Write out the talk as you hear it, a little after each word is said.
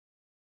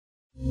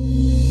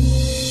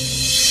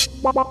Spitcast.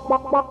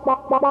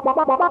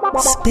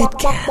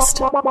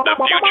 The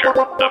future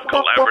of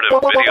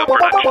collaborative video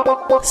production.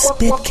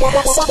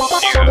 Spitcast.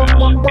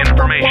 News,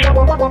 information,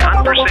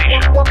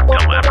 conversation,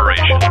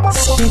 collaboration.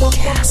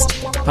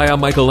 Spitcast. Hi, I'm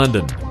Michael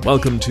London.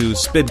 Welcome to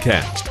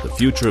Spidcast, the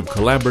future of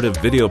collaborative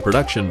video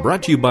production,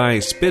 brought to you by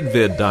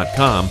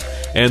Spidvid.com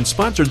and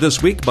sponsored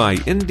this week by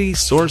Indie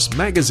Source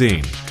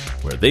Magazine,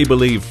 where they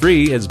believe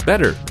free is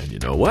better. And you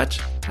know what?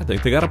 I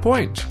think they got a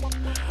point.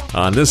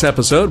 On this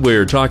episode,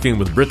 we're talking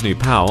with Brittany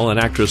Powell, an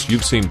actress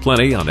you've seen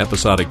plenty on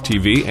episodic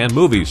TV and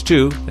movies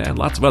too, and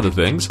lots of other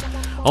things.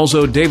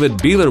 Also, David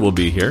Beeler will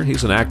be here.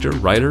 He's an actor,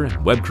 writer,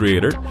 and web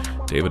creator.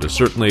 David is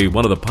certainly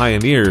one of the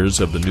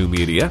pioneers of the new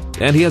media,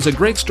 and he has a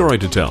great story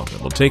to tell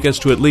that will take us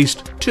to at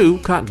least 2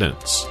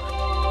 continents.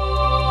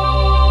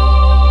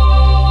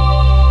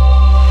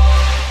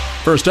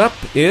 First up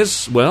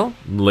is, well,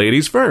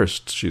 ladies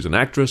first. She's an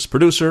actress,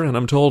 producer, and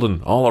I'm told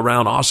an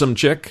all-around awesome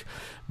chick.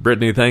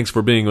 Brittany, thanks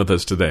for being with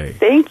us today.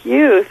 Thank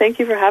you. Thank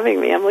you for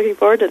having me. I'm looking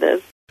forward to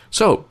this.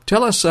 So,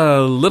 tell us a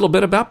little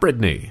bit about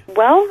Brittany.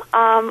 Well,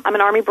 I'm an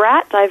Army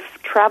brat. I've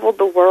traveled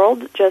the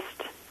world just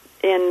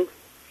in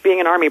being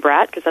an Army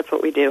brat, because that's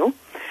what we do.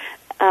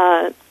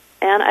 And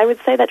I would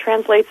say that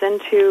translates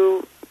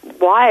into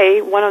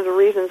one of the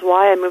reasons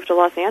why I moved to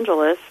Los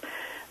Angeles.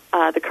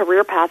 The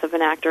career path of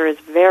an actor is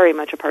very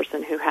much a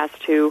person who has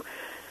to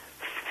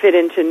fit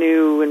into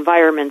new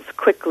environments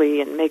quickly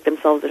and make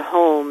themselves at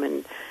home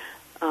and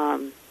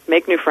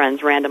make new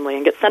friends randomly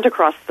and get sent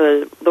across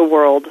the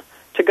world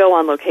to go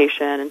on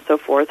location and so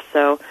forth.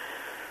 So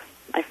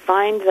I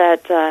find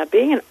that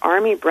being an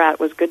Army brat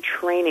was good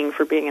training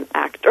for being an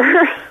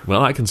actor.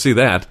 Well, I can see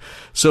that.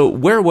 So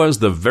where was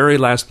the very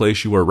last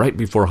place you were right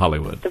before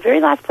Hollywood? The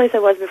very last place I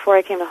was before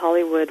I came to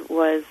Hollywood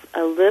was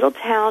a little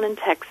town in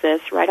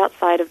Texas right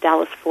outside of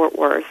Dallas-Fort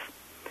Worth,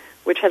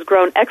 which has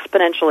grown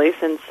exponentially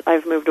since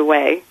I've moved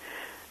away.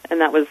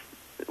 And that was,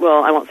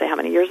 well, I won't say how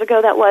many years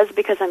ago that was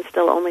because I'm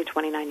still only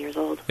 29 years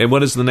old. And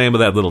what is the name of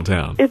that little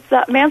town? It's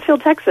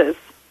Mansfield, Texas.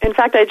 In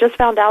fact, I just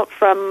found out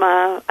from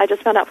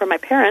my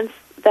parents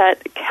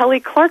that Kelly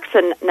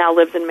Clarkson now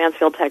lives in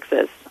Mansfield,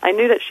 Texas. I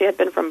knew that she had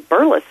been from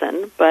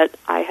Burleson, but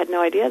I had no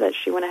idea that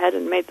she went ahead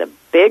and made the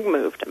big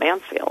move to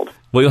Mansfield.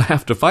 Well, you'll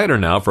have to fight her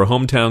now for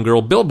hometown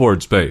girl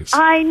billboard space.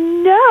 I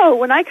know.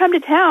 When I come to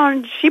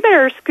town, she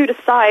better scoot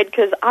aside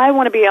because I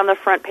want to be on the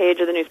front page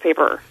of the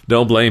newspaper.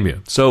 Don't blame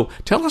you. So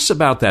tell us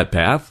about that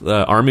path.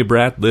 Army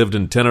brat, lived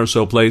in 10 or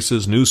so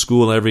places, new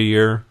school every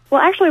year.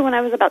 Well, actually, when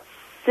I was about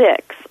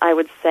 6, I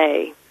would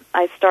say,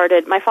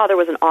 my father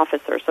was an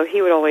officer, so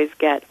he would always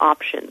get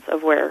options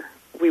of where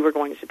we were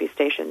going to be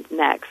stationed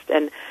next.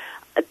 And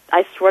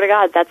I swear to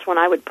God, that's when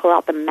I would pull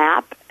out the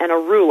map and a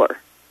ruler.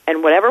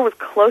 And whatever was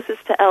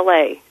closest to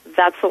L.A.,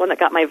 that's the one that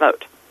got my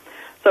vote.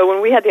 So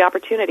when we had the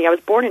opportunity, I was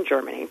born in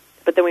Germany,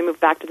 but then we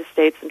moved back to the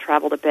States and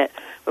traveled a bit.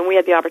 When we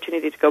had the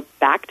opportunity to go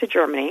back to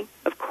Germany,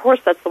 of course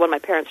that's the one my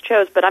parents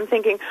chose, but I'm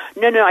thinking,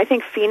 no, I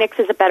think Phoenix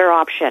is a better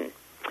option.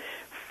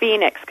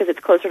 Phoenix, because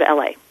it's closer to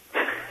L.A.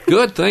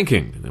 Good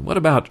thinking. And what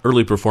about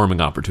early performing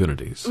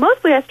opportunities?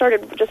 Mostly I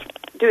started just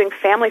doing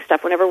family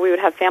stuff. Whenever we would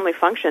have family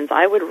functions,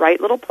 I would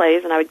write little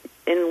plays, and I would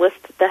enlist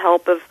the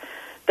help of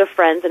the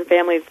friends and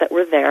families that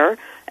were there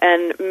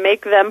and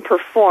make them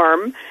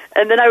perform.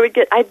 And then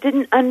I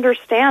didn't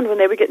understand when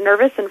they would get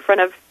nervous in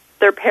front of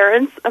their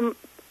parents. I'm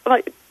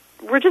like,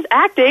 we're just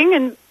acting,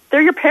 and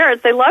they're your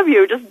parents. They love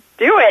you. Just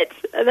do it.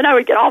 And then I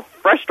would get all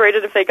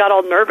frustrated if they got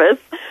all nervous.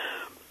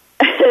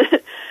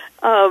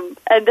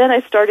 And then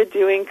I started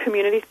doing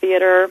community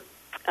theater.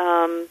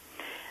 I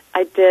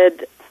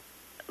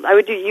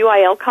would do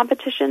UIL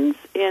competitions,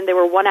 and they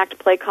were one-act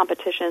play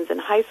competitions in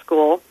high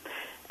school.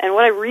 And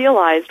what I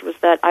realized was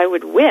that I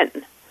would win.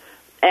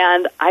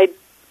 And I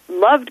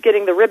loved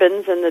getting the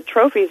ribbons and the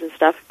trophies and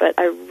stuff, but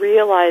I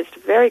realized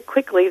very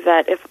quickly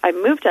that if I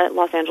moved to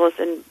Los Angeles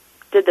and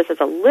did this as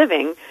a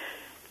living,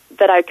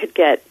 that I could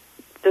get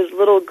those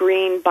little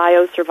green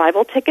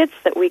bio-survival tickets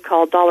that we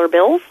call dollar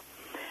bills.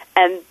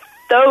 And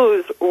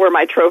those were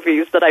my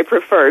trophies that I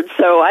preferred.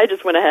 So I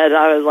just went ahead and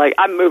I was like,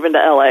 I'm moving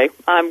to L.A.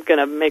 I'm going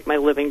to make my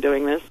living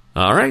doing this.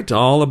 All right,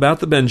 all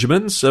about the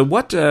Benjamins.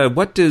 What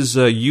is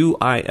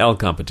UIL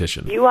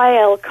competition?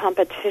 UIL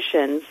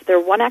competitions, they're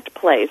one-act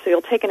plays. So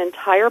you'll take an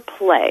entire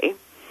play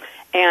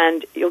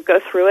and you'll go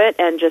through it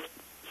and just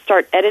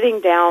start editing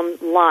down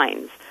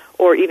lines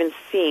or even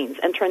scenes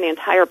and turn the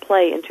entire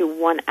play into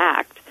one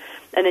act.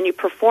 And then you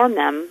perform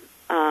them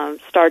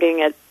starting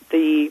at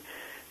the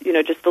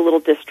just the little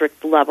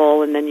district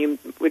level, and then you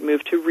would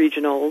move to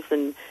regionals,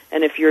 and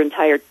if your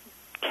entire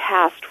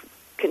cast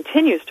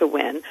continues to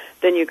win,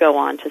 then you go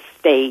on to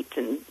state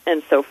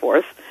and so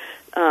forth.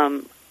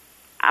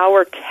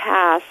 Our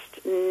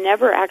cast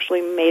never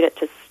actually made it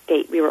to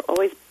state. We were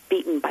always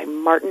beaten by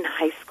Martin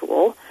High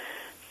School,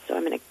 so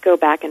I'm going to go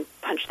back and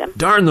punch them.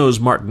 Darn those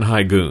Martin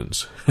High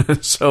goons.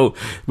 So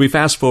we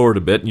fast forward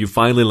a bit, and you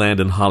finally land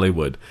in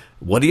Hollywood.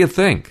 What do you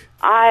think?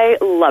 I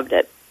loved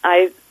it.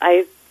 I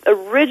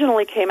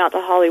originally came out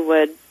to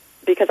Hollywood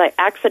because I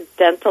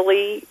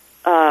accidentally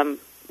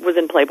was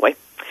in Playboy.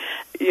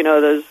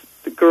 those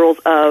girls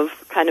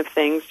of kind of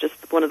things,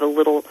 just one of the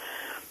little,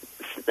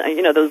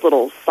 those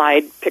little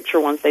side picture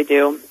ones they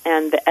do.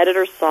 And the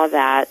editor saw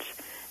that,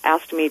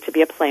 asked me to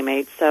be a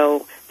playmate,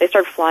 so they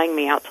started flying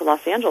me out to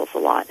Los Angeles a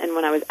lot. And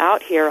when I was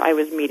out here, I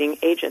was meeting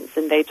agents,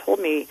 and they told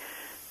me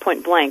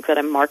point blank that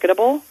I'm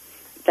marketable,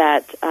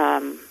 that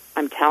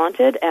I'm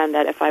talented, and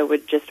that if I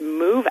would just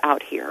move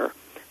out here,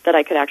 that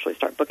I could actually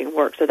start booking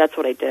work. So that's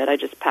what I did. I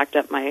just packed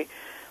up my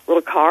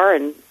little car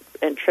and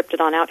tripped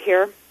it on out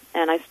here,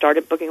 and I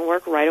started booking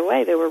work right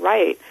away. They were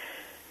right.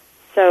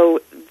 So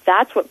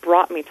that's what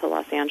brought me to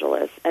Los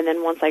Angeles. And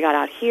then once I got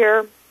out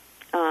here,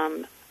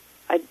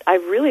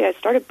 I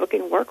started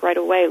booking work right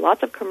away.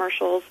 Lots of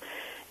commercials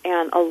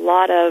and a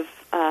lot of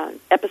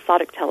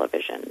episodic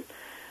television.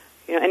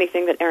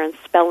 Anything that Aaron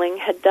Spelling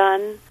had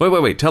done.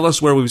 Wait. Tell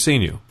us where we've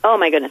seen you. Oh,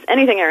 my goodness.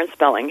 Anything Aaron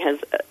Spelling has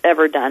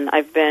ever done.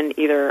 I've been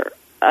either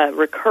a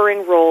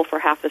recurring role for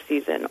half the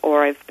season,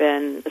 or I've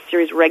been a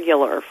series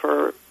regular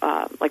for,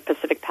 like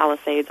Pacific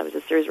Palisades. I was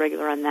a series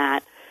regular on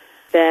that.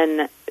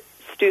 Then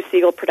Stu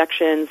Siegel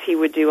Productions, he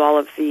would do all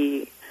of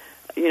the,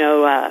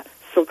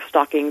 Silk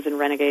Stockings and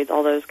Renegades,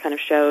 all those kind of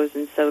shows.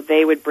 And so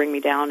they would bring me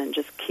down and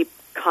just keep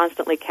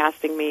constantly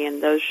casting me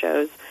in those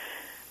shows.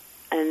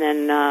 And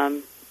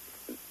then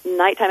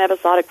nighttime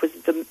episodic was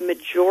the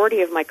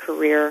majority of my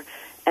career.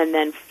 And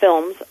then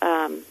films,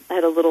 I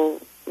had not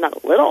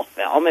a little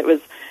film, it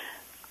was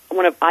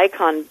one of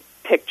Icon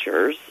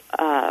Pictures'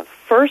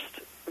 first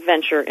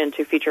venture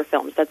into feature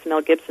films. That's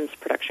Mel Gibson's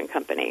production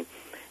company.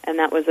 And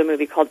that was a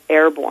movie called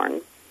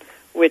Airborne,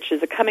 which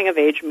is a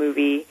coming-of-age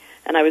movie,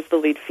 and I was the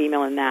lead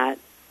female in that.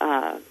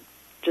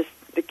 Just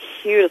the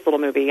cutest little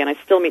movie, and I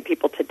still meet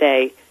people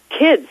today,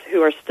 kids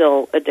who are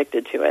still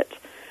addicted to it.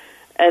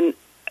 And,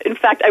 in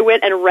fact, I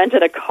went and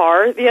rented a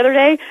car the other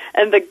day,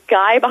 and the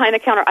guy behind the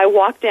counter, I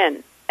walked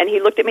in, and he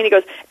looked at me and he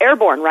goes,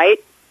 Airborne, right?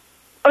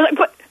 I was like,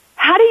 but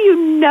how do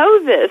you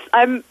know this?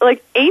 I'm,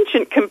 like,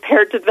 ancient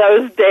compared to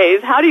those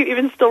days. How do you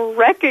even still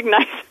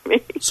recognize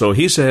me? So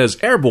he says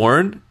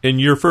Airborne,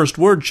 and your first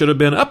word should have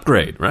been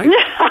upgrade, right?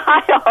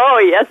 Oh,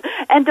 yes.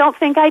 And don't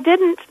think I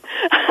didn't.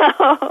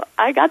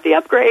 I got the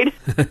upgrade.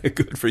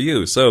 Good for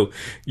you. So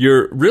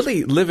you're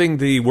really living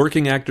the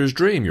working actor's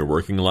dream. You're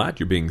working a lot.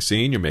 You're being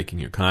seen. You're making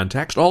your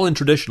contacts, all in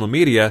traditional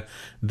media.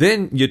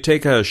 Then you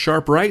take a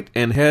sharp right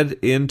and head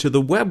into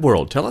the web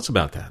world. Tell us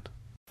about that.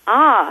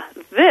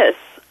 This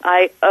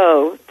I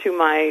owe to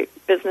my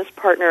business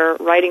partner,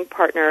 writing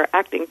partner,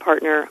 acting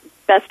partner,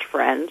 best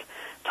friend,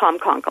 Tom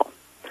Conkle.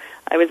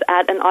 I was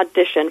at an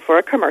audition for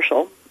a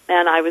commercial,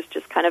 and I was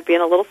just kind of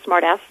being a little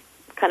smartass,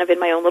 kind of in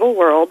my own little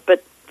world,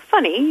 but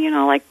funny,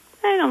 I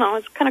don't know,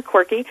 it's kind of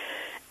quirky.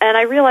 And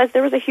I realized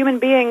there was a human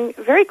being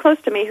very close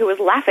to me who was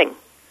laughing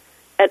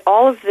at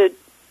all of the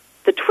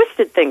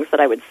twisted things that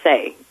I would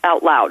say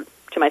out loud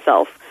to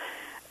myself.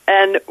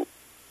 And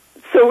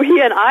so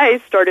he and I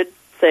started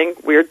saying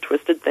weird,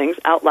 twisted things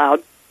out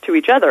loud to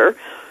each other.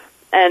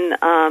 And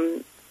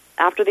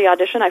after the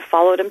audition, I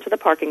followed him to the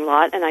parking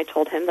lot, and I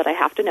told him that I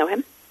have to know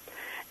him.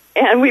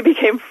 And we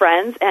became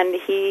friends, and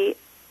he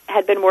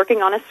had been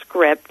working on a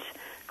script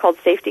called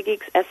Safety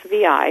Geeks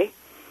SVI,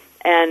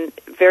 and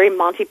very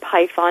Monty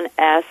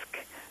Python-esque.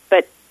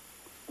 But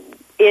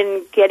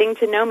in getting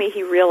to know me,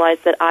 he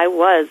realized that I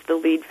was the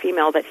lead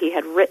female that he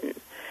had written.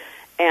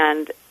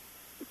 And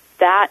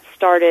that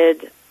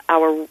started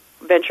our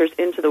ventures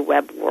into the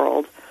web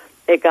world.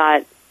 It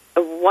got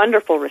a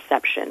wonderful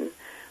reception.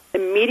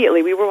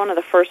 Immediately, we were one of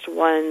the first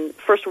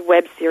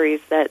web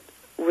series that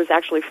was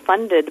actually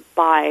funded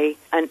by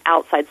an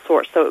outside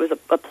source. So it was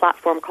a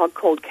platform called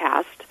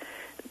Coldcast.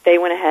 They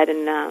went ahead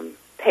and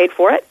paid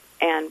for it,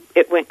 and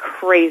it went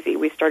crazy.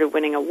 We started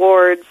winning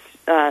awards,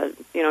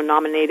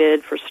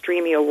 nominated for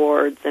Streamy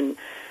Awards and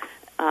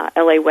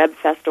LA Web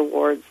Fest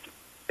Awards.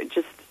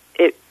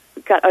 It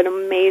got an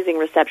amazing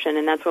reception,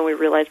 and that's when we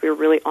realized we were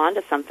really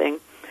onto something.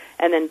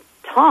 And then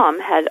Tom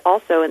had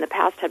also in the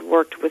past had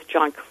worked with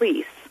John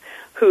Cleese,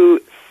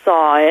 who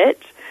saw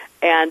it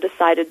and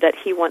decided that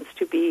he wants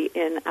to be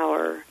in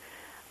our,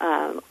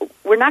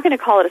 we're not going to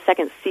call it a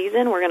second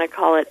season, we're going to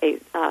call it a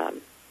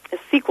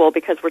sequel,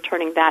 because we're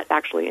turning that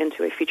actually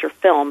into a feature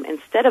film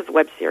instead of the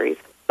web series.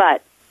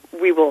 But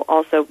we will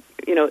also,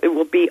 it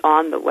will be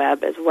on the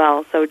web as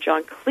well. So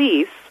John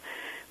Cleese,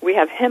 we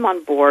have him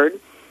on board.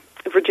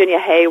 Virginia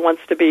Hay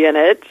wants to be in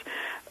it.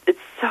 It's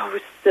so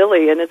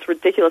silly and it's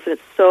ridiculous and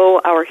it's so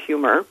our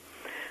humor.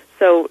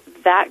 So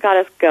that got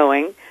us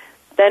going.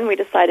 Then we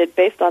decided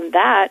based on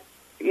that,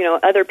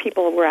 other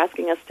people were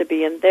asking us to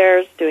be in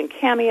theirs, doing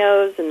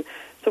cameos, and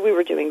so we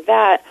were doing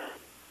that.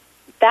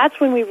 That's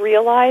when we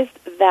realized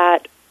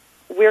that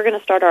we're going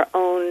to start our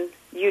own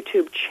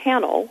YouTube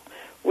channel,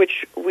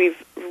 which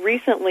we've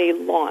recently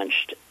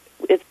launched.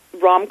 It's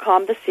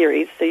Romcom the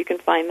Series, so you can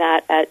find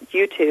that at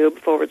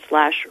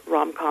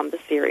YouTube/Romcom the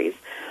Series.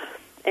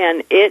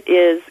 And it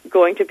is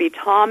going to be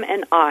Tom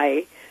and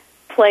I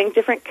playing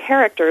different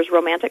characters,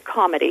 romantic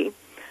comedy,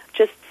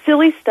 just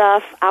silly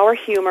stuff, our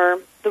humor.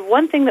 The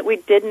one thing that we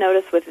did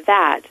notice with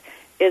that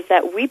is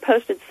that we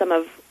posted some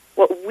of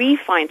what we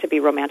find to be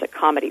romantic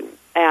comedy.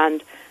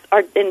 And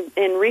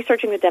in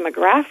researching the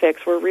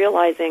demographics, we're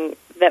realizing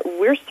that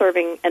we're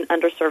serving an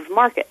underserved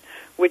market,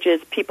 which is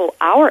people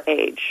our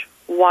age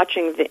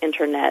watching the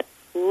Internet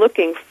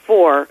looking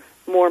for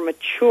more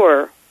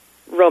mature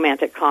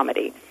romantic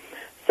comedy.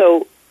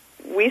 So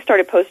we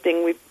started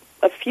posting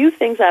a few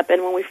things up,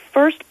 and when we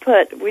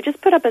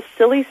just put up a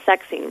silly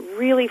sex scene,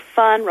 really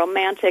fun,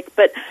 romantic,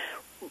 but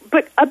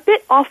a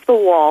bit off the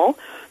wall,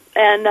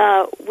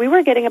 and we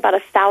were getting about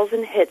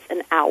 1,000 hits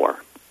an hour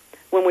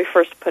when we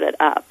first put it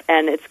up,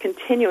 and it's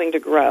continuing to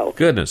grow.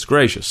 Goodness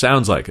gracious,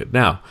 sounds like it.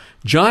 Now,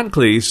 John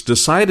Cleese,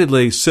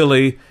 decidedly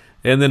silly,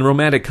 and then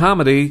romantic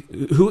comedy.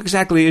 Who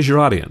exactly is your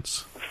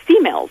audience?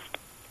 Females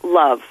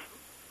love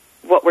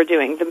what we're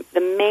doing.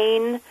 The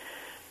main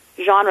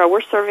genre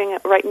we're serving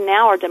right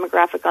now, our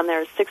demographic on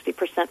there is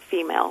 60%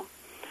 female,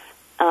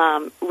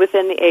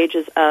 within the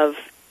ages of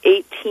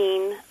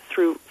 18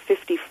 through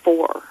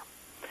 54.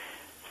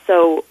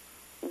 So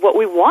what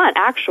we want,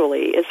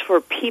 actually, is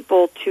for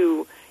people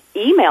to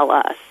email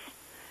us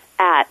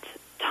at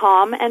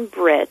Tom and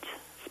Britt,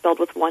 spelled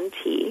with one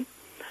T,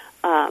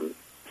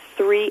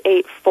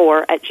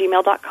 384 at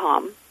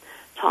gmail.com,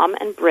 Tom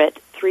and Britt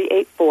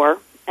 384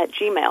 at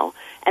gmail,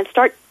 and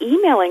start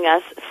emailing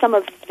us some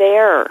of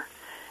their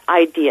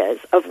ideas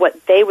of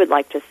what they would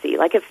like to see.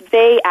 Like if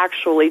they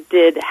actually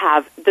did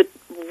have the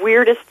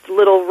weirdest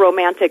little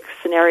romantic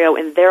scenario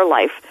in their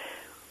life,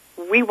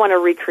 we want to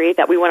recreate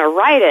that. We want to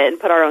write it and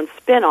put our own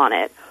spin on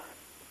it.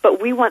 But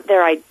we want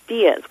their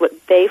ideas, what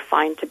they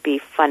find to be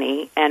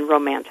funny and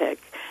romantic.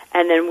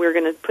 And then we're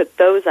going to put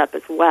those up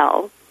as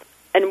well.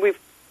 And we've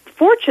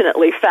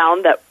fortunately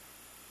found that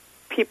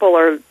people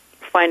are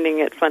finding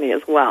it funny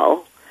as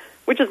well,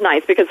 which is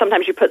nice because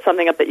sometimes you put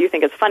something up that you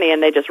think is funny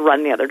and they just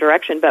run the other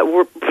direction. But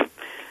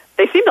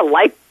they seem to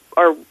like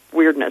our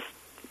weirdness,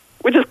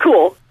 which is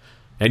cool.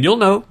 And you'll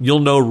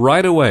know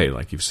right away,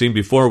 like you've seen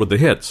before with the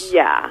hits.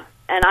 Yeah.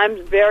 And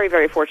I'm very,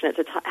 very fortunate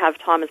to have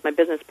Tom as my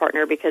business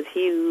partner because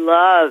he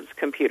loves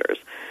computers.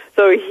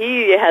 So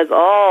he has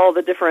all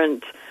the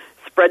different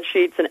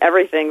spreadsheets and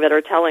everything that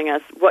are telling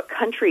us what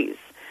countries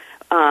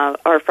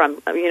are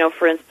from. You know,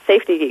 for instance,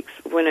 Safety Geeks,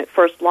 when it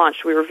first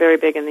launched, we were very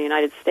big in the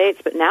United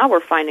States, but now we're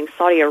finding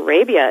Saudi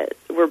Arabia.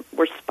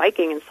 We're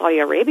spiking in Saudi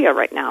Arabia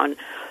right now, and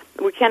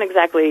we can't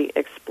exactly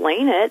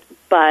explain it,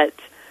 but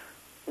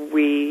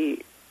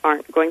we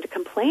aren't going to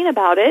complain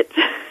about it.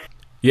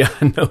 Yeah,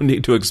 no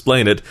need to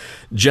explain it.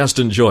 Just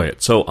enjoy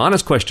it. So,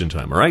 honest question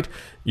time, all right?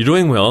 You're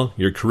doing well.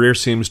 Your career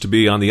seems to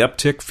be on the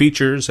uptick.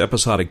 Features,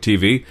 episodic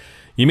TV.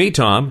 You meet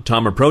Tom.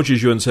 Tom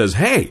approaches you and says,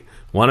 hey,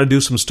 want to do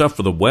some stuff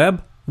for the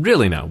web?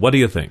 Really now, what do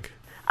you think?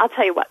 I'll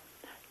tell you what.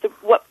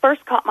 What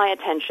first caught my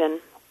attention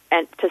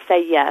and to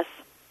say yes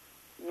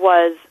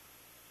was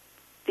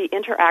the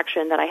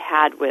interaction that I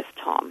had with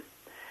Tom.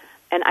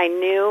 And I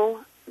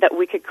knew that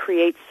we could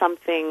create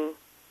something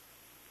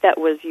that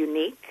was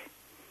unique.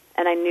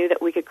 And I knew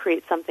that we could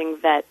create something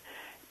that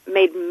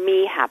made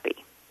me happy.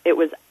 It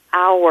was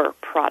our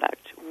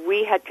product.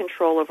 We had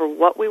control over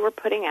what we were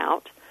putting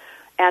out,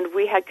 and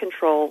we had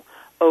control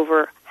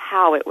over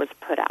how it was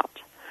put out.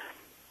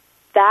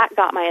 That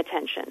got my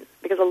attention,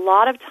 because a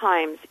lot of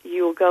times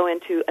you'll go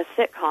into a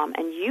sitcom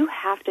and you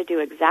have to do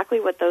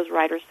exactly what those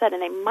writers said,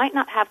 and they might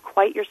not have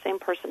quite your same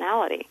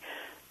personality,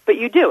 but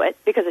you do it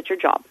because it's your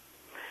job.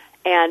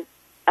 And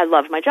I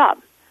love my job.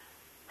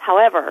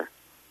 However,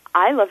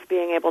 I love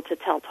being able to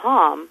tell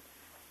Tom,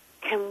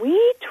 can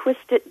we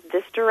twist it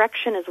this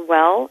direction as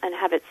well and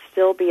have it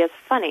still be as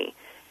funny?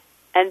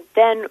 And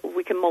then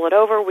we can mull it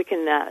over, we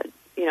can,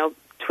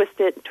 twist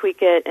it,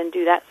 tweak it, and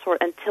do that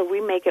sort until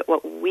we make it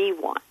what we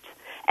want.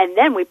 And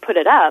then we put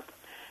it up,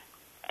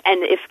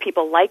 and if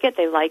people like it,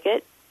 they like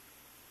it.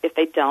 If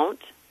they don't,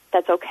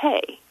 that's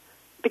okay,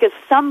 because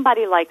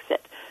somebody likes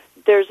it.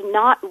 There's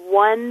not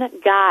one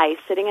guy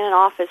sitting in an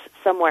office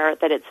somewhere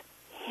that it's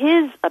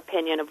his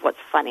opinion of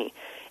what's funny.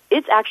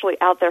 It's actually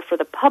out there for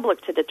the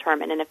public to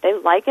determine, and if they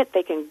like it,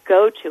 they can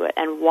go to it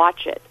and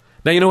watch it.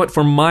 Now, you know what?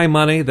 For my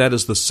money, that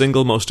is the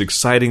single most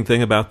exciting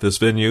thing about this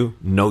venue.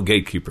 No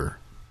gatekeeper.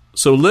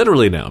 So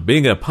literally now,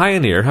 being a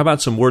pioneer, how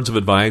about some words of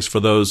advice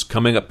for those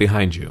coming up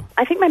behind you?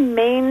 I think my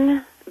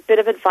main bit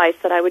of advice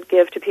that I would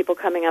give to people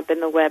coming up in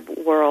the web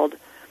world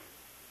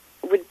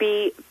would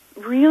be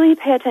really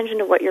pay attention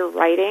to what you're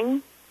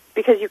writing,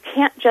 because you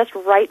can't just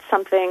write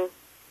something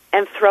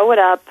and throw it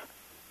up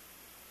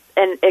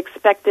and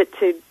expect it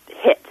to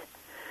hit.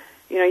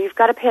 You know, you've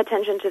got to pay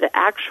attention to the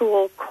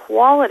actual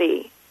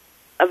quality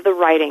of the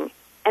writing,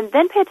 and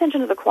then pay attention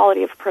to the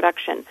quality of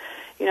production.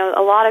 You know,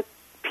 a lot of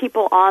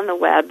people on the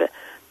web,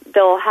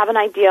 they'll have an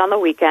idea on the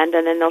weekend,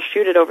 and then they'll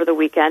shoot it over the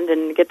weekend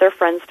and get their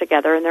friends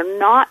together, and they're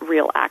not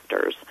real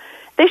actors.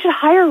 They should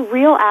hire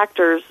real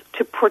actors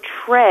to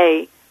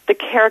portray the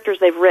characters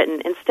they've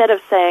written, instead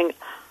of saying,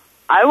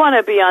 I want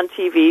to be on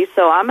TV,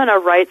 so I'm going to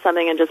write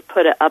something and just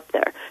put it up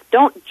there.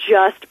 Don't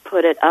just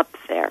put it up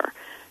there.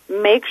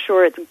 Make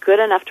sure it's good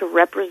enough to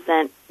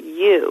represent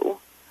you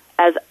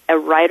as a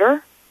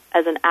writer,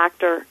 as an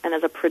actor, and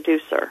as a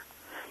producer.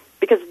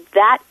 Because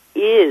that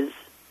is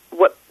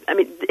what I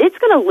mean, it's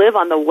going to live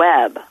on the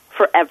web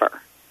forever.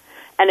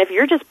 And if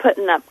you're just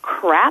putting up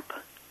crap,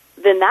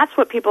 then that's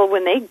what people,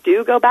 when they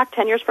do go back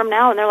 10 years from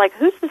now, and they're like,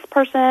 who's this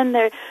person?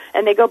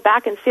 And they go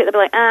back and see it, they'll be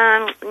like,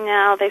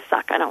 no, they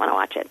suck. I don't want to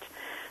watch it.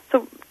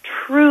 So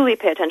truly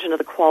pay attention to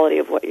the quality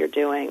of what you're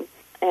doing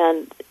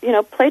and,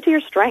 play to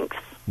your strengths.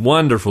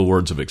 Wonderful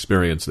words of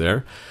experience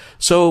there.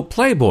 So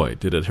Playboy,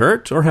 did it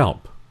hurt or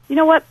help? You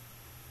know what?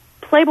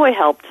 Playboy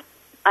helped,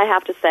 I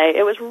have to say.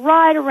 It was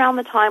right around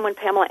the time when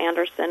Pamela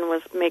Anderson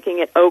was making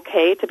it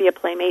okay to be a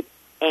Playmate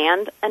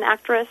and an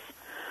actress.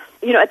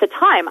 At the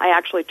time, I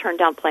actually turned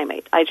down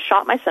Playmate. I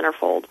shot my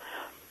centerfold,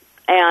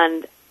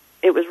 and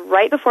it was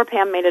right before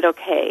Pam made it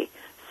okay.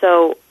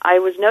 So I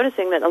was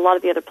noticing that a lot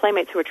of the other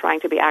Playmates who were trying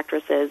to be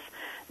actresses,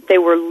 they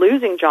were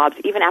losing jobs.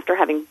 Even after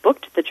having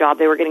booked the job,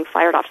 they were getting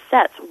fired off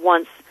sets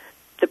once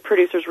the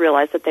producers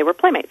realized that they were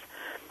Playmates.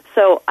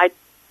 So I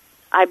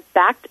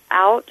backed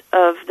out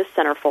of the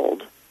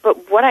centerfold.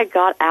 But what I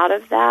got out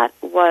of that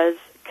was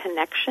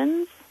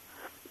connections.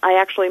 I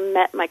actually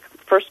met my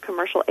first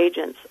commercial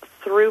agents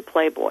through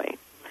Playboy.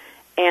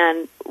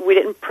 And we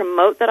didn't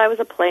promote that I was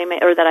a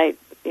Playmate or that I,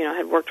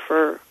 had worked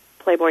for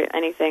Playboy or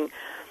anything.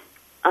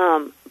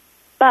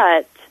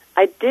 But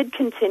I did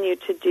continue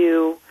to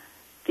do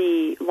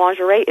the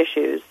lingerie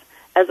issues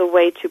as a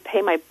way to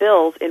pay my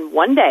bills in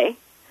one day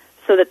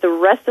so that the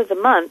rest of the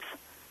month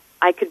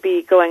I could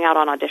be going out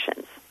on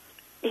auditions.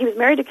 He was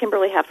married to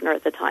Kimberly Hefner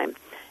at the time,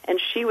 and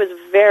she was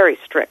very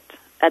strict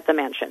at the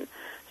mansion.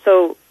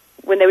 So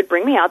when they would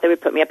bring me out, they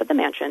would put me up at the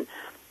mansion,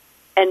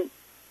 and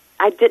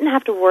I didn't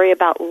have to worry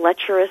about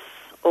lecherous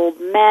old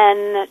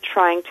men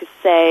trying to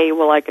say,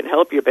 well, I can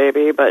help you,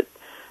 baby, but,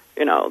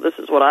 this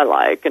is what I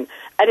like. And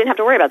I didn't have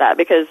to worry about that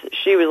because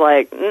she was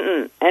like,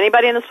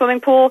 anybody in the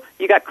swimming pool,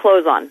 you got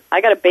clothes on.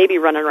 I got a baby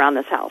running around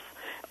this house.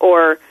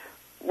 Or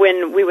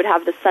when we would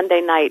have the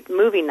Sunday night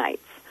movie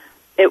nights,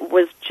 it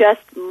was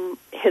just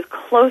his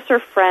closer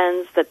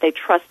friends that they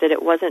trusted.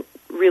 It wasn't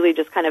really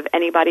just kind of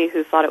anybody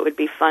who thought it would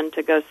be fun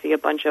to go see a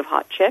bunch of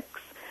hot chicks.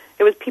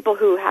 It was people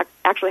who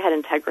actually had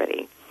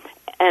integrity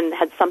and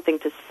had something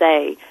to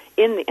say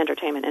in the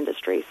entertainment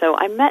industry. So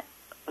I met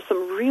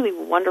some really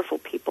wonderful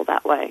people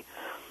that way,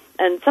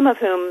 and some of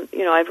whom,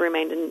 I've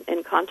remained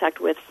in contact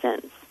with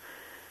since.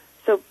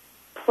 So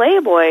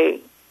Playboy,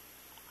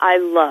 I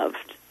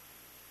loved,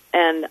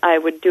 and I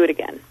would do it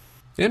again.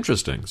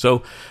 Interesting.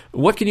 So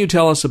what can you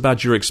tell us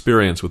about your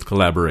experience with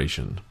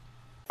collaboration?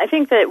 I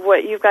think that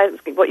what you guys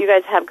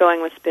have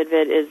going with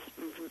SpidVid is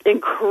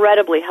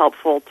incredibly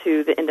helpful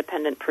to the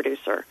independent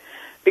producer,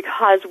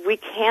 because we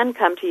can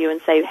come to you and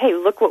say, hey,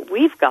 look what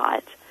we've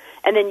got,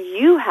 and then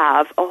you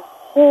have a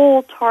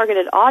whole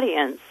targeted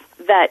audience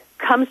that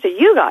comes to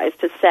you guys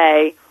to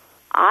say,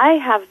 I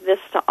have this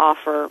to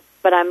offer,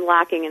 but I'm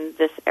lacking in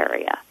this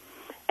area.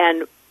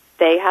 And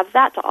they have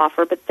that to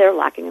offer, but they're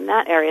lacking in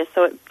that area.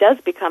 So it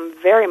does become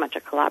very much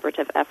a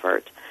collaborative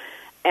effort,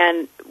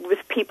 and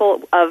with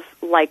people of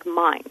like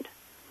mind.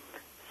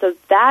 So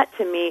that,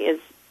 to me,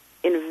 is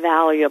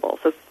invaluable.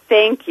 So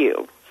thank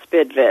you,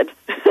 SpidVid,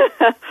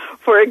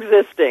 for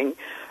existing.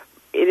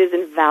 It is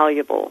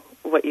invaluable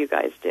what you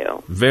guys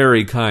do.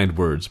 Very kind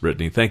words,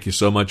 Brittany. Thank you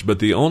so much. But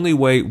the only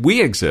way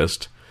we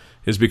exist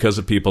is because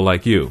of people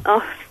like you.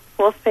 Oh,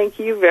 well, thank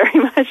you very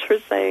much for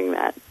saying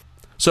that.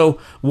 So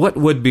what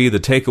would be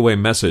the takeaway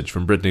message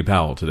from Brittany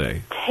Powell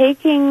today?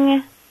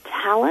 Taking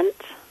talent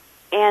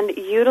and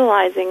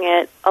utilizing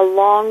it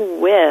along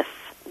with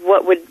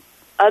what would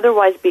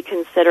otherwise be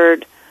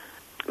considered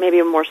maybe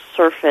a more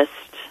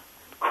surfaced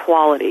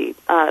quality.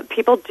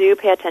 People do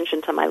pay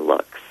attention to my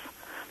looks,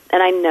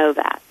 and I know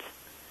that.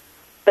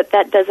 But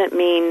that doesn't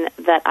mean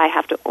that I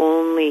have to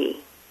only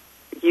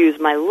use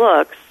my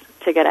looks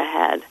to get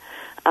ahead.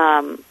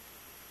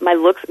 My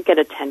looks get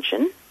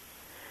attention,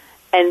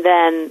 and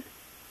then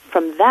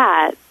from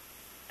that,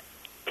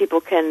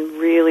 people can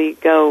really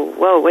go,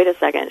 whoa, wait a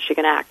second, she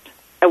can act.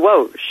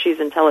 Whoa, she's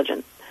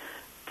intelligent.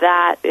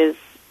 That is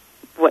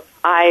what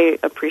I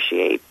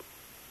appreciate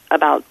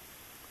about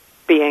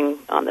being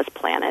on this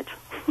planet.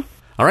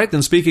 All right,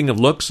 then speaking of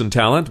looks and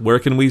talent, where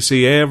can we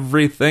see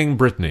everything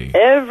Brittany?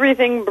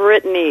 Everything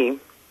Brittany.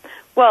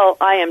 Well,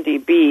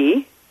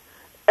 IMDb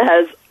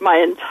has my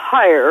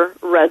entire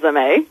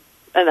resume,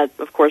 and that's,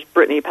 of course,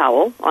 Brittany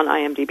Powell on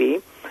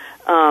IMDb.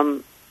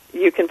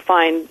 You can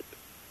find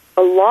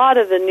a lot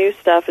of the new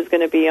stuff is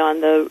going to be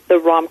on the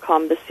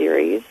Rom-Com, the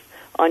series,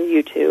 on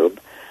YouTube.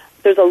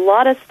 There's a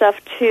lot of stuff,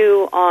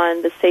 too,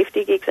 on the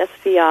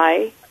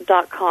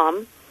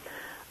SafetyGeeksSCI.com.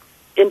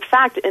 In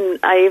fact,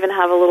 I even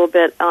have a little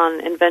bit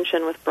on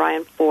Invention with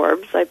Brian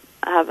Forbes. I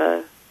have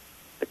a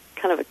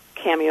kind of a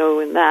cameo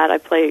in that. I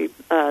play,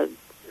 I'm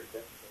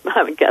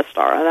a guest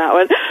star on that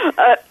one,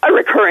 a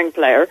recurring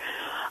player.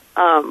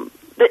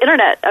 The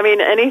Internet, I mean,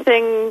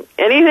 anything,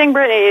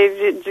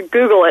 Brittany,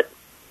 Google it.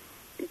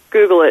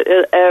 Google it.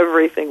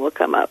 Everything will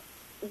come up.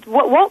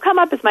 What won't come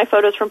up is my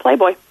photos from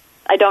Playboy.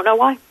 I don't know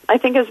why. I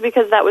think it's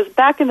because that was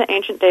back in the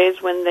ancient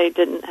days when they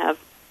didn't have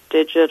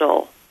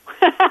digital.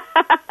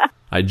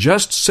 I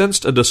just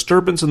sensed a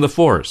disturbance in the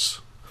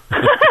force.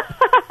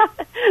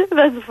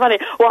 That's funny.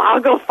 Well,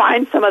 I'll go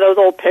find some of those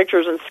old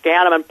pictures and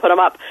scan them and put them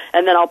up,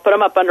 and then I'll put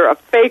them up under a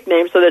fake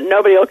name so that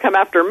nobody will come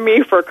after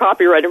me for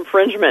copyright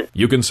infringement.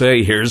 You can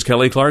say, here's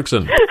Kelly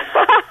Clarkson.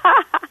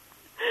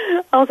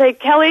 I'll say,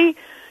 Kelly,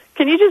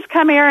 can you just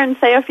come here and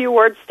say a few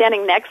words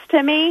standing next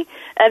to me,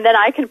 and then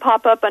I can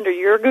pop up under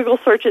your Google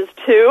searches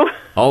too?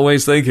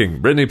 Always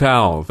thinking. Brittany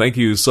Powell, thank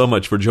you so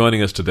much for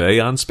joining us today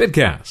on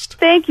Spidcast.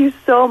 Thank you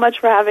so much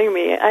for having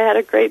me. I had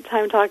a great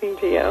time talking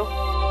to you.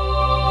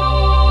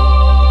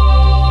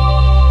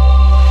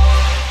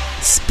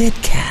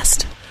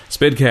 Spidcast.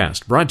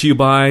 Spidcast, brought to you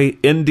by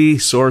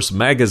Indie Source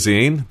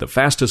Magazine, the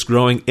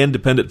fastest-growing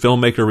independent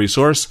filmmaker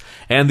resource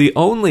and the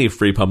only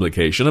free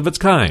publication of its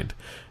kind.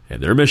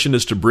 And their mission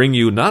is to bring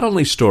you not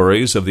only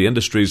stories of the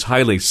industry's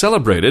highly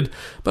celebrated,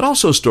 but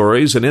also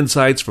stories and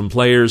insights from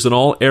players in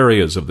all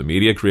areas of the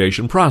media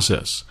creation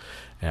process.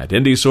 At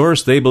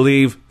IndieSource, they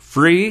believe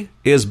free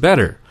is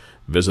better.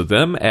 Visit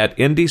them at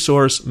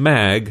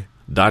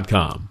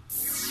indiesourcemag.com.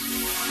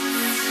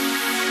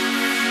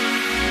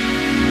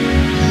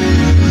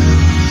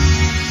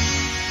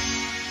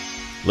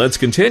 Let's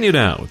continue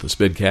now with the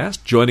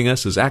Spidcast. Joining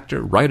us is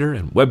actor, writer,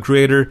 and web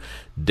creator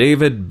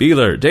David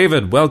Beeler.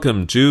 David,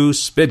 welcome to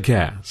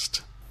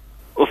Spidcast.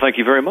 Well, thank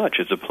you very much.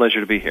 It's a pleasure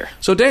to be here.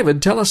 So,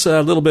 David, tell us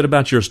a little bit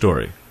about your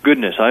story.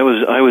 Goodness, I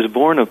was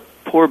born a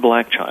poor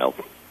black child.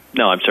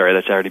 No, I'm sorry,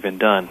 that's already been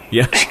done.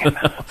 Yes,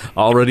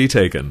 already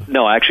taken.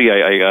 No, actually,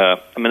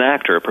 I'm an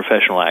actor, a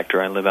professional actor.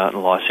 I live out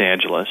in Los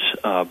Angeles.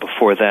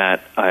 Before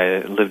that, I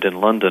lived in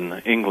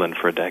London, England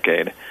for a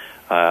decade.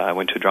 I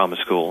went to drama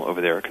school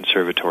over there, a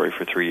conservatory,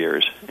 for 3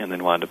 years, and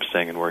then wound up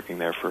staying and working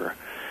there for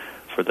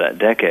that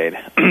decade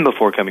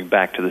before coming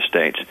back to the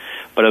States.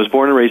 But I was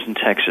born and raised in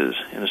Texas,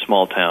 in a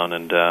small town,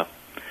 and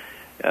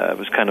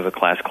was kind of a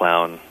class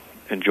clown.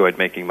 Enjoyed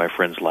making my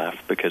friends laugh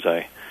because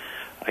I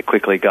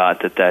quickly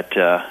got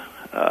that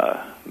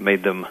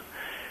made them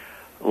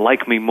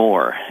like me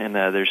more. And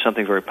there's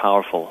something very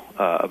powerful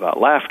about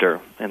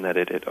laughter, and that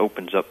it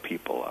opens up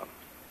people.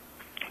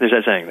 There's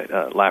that saying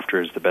that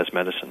laughter is the best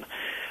medicine.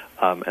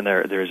 And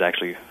there is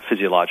actually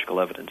physiological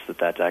evidence that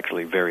that's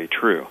actually very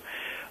true.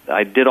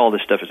 I did all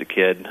this stuff as a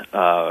kid,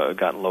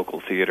 got in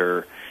local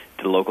theater,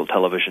 did a local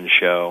television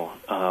show,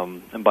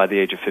 and by the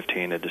age of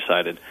 15 I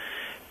decided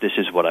this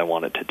is what I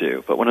wanted to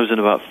do. But when I was in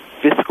about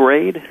 5th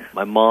grade,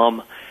 my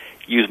mom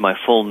used my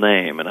full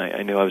name, and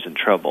I knew I was in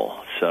trouble.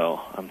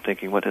 So I'm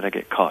thinking, what did I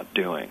get caught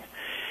doing?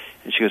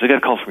 And she goes, I got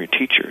a call from your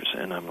teachers.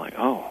 And I'm like,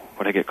 oh,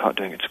 what did I get caught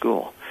doing at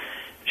school?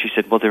 She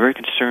said, well, they're very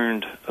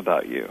concerned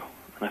about you.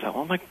 And I thought,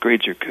 well, my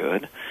grades are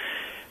good.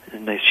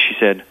 And she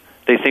said,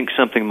 they think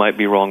something might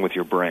be wrong with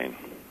your brain.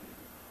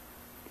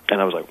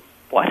 And I was like,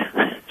 what?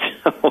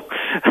 So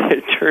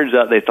it turns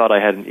out they thought I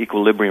had an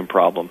equilibrium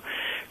problem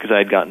because I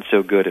had gotten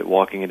so good at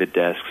walking into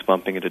desks,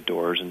 bumping into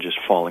doors, and just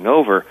falling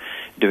over,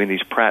 doing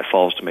these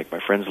pratfalls to make my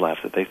friends laugh,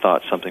 that they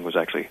thought something was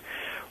actually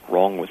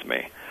wrong with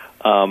me.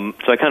 So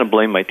I kind of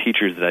blame my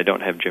teachers that I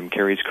don't have Jim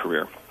Carrey's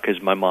career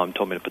because my mom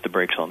told me to put the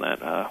brakes on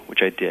that,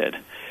 which I did.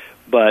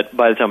 But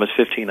by the time I was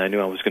 15, I knew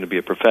I was going to be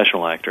a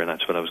professional actor, and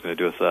that's what I was going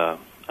to do with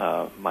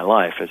my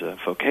life as a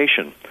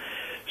vocation.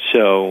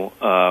 So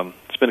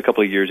spent a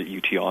couple of years at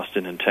UT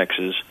Austin in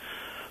Texas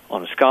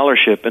on a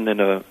scholarship, and then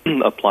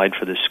applied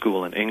for this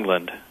school in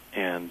England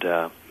and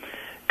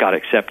got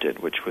accepted,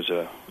 which was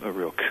a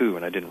real coup,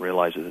 and I didn't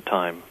realize at the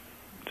time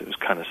it was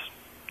kind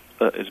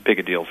of as big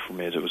a deal for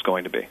me as it was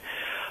going to be.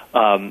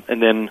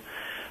 And then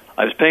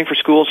I was paying for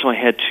school, so I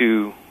had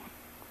to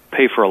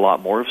pay for a lot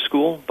more of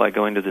school by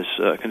going to this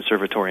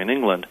conservatory in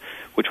England,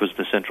 which was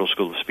the Central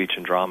School of Speech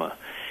and Drama.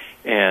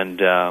 And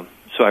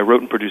so I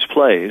wrote and produced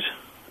plays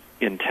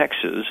in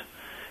Texas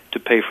to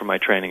pay for my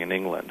training in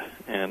England.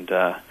 And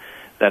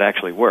that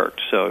actually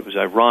worked. So it was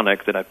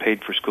ironic that I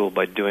paid for school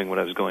by doing what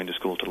I was going to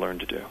school to learn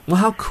to do. Well,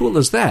 how cool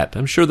is that?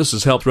 I'm sure this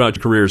has helped throughout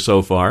your career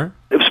so far.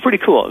 It was pretty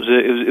cool.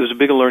 It was a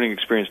big learning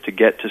experience to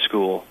get to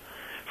school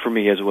for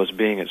me as it was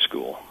being at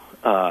school.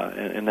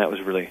 And that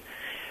was really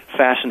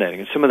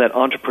fascinating. And some of that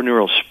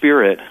entrepreneurial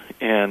spirit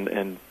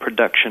and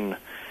production,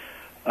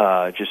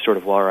 just sort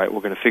of, well, all right, we're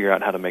going to figure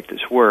out how to make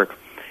this work,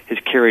 has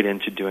carried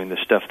into doing the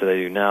stuff that I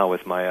do now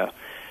with my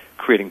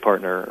creative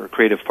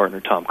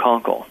partner, Tom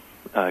Conkle,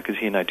 because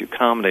he and I do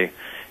comedy,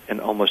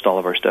 and almost all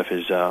of our stuff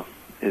is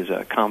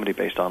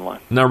comedy-based online.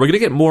 Now, we're going to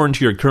get more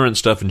into your current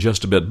stuff in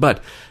just a bit,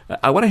 but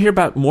I want to hear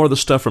about more of the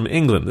stuff from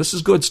England. This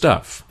is good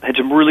stuff. I had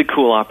some really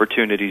cool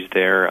opportunities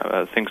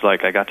there, things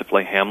like I got to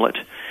play Hamlet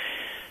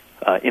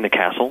in a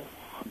castle,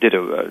 did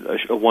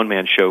a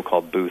one-man show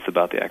called Booth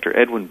about the actor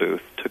Edwin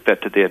Booth, took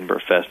that to the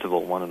Edinburgh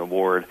Festival, won an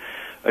award.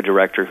 A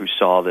director who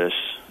saw this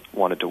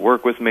wanted to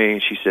work with me.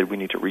 She said, we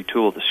need to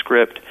retool the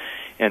script,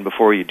 and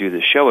before you do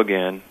this show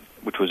again,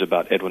 which was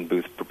about Edwin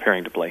Booth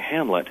preparing to play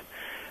Hamlet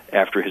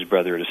after his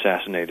brother had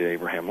assassinated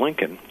Abraham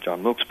Lincoln,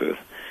 John Wilkes Booth,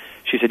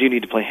 she said, you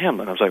need to play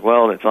Hamlet. I was like,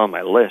 well, it's on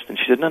my list. And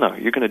she said, no,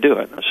 you're going to do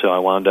it. So I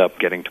wound up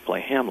getting to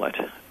play Hamlet.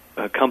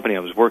 A company I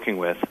was working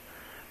with,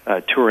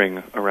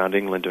 touring around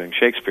England doing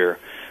Shakespeare,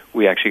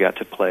 we actually got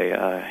to play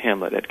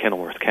Hamlet at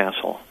Kenilworth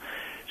Castle.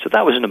 So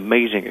that was an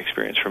amazing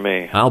experience for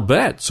me. I'll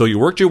bet. So you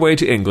worked your way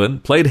to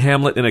England, played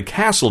Hamlet in a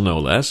castle, no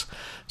less.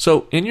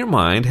 So in your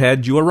mind,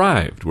 had you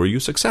arrived? Were you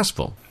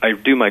successful? I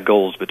do my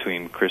goals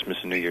between Christmas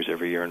and New Year's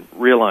every year and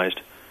realized,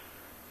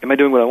 am I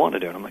doing what I want to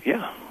do? And I'm like,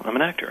 yeah, I'm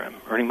an actor. I'm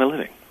earning my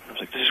living. I was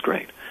like, this is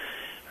great.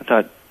 I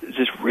thought, is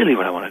this really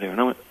what I want to do?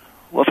 And I went,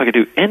 well, if I could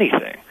do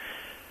anything,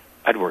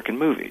 I'd work in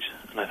movies.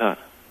 And I thought,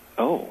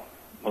 oh,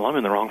 well, I'm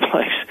in the wrong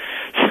place,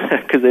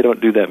 because they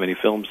don't do that many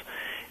films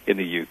in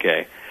the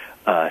UK,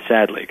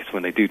 sadly, because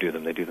when they do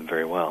them, they do them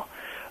very well.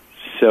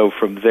 So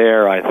from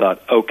there, I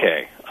thought,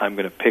 okay, I'm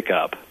going to pick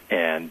up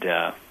and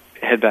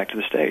head back to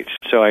the States.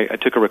 So I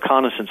took a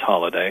reconnaissance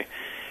holiday,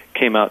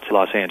 came out to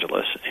Los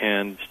Angeles,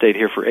 and stayed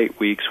here for 8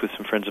 weeks with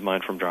some friends of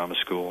mine from drama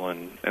school,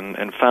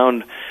 and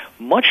found,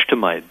 much to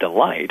my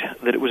delight,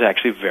 that it was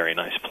actually a very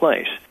nice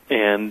place.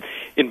 And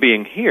in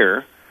being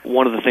here,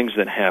 one of the things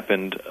that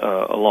happened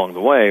along the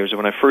way was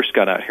when I first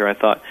got out here, I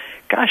thought,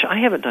 gosh, I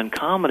haven't done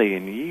comedy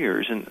in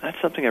years, and that's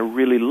something I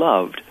really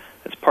loved.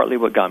 That's partly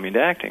what got me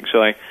into acting.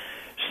 So I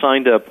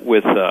signed up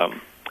with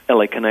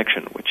LA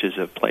Connection, which is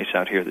a place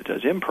out here that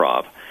does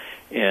improv,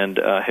 and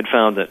had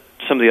found that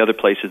some of the other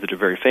places that are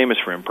very famous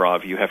for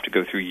improv, you have to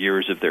go through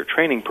years of their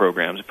training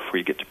programs before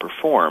you get to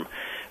perform.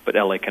 But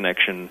LA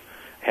Connection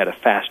had a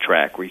fast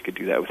track where you could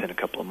do that within a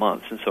couple of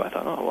months. And so I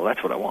thought, oh, well,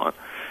 that's what I want.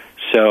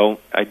 So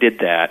I did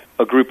that.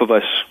 A group of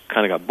us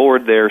kind of got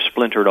bored there,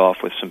 splintered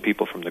off with some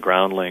people from the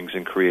Groundlings,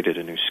 and created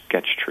a new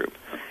sketch troupe.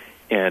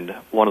 And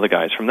one of the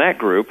guys from that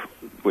group,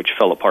 which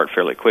fell apart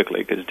fairly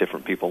quickly because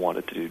different people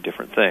wanted to do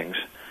different things,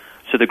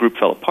 so the group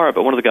fell apart.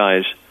 But one of the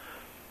guys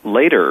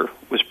later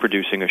was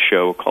producing a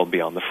show called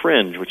Beyond the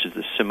Fringe, which is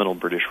the seminal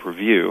British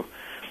revue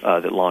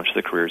that launched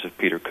the careers of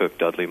Peter Cook,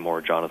 Dudley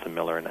Moore, Jonathan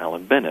Miller, and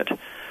Alan Bennett.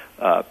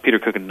 Peter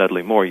Cook and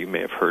Dudley Moore you may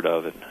have heard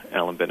of, and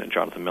Alan Bennett and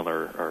Jonathan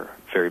Miller are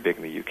very big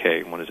in the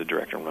UK. One is a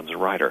director and one's a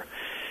writer.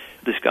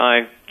 This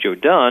guy, Joe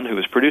Dunn, who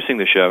was producing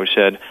the show,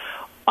 said,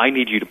 I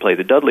need you to play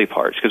the Dudley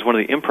parts, because one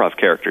of the improv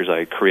characters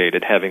I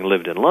created, having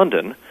lived in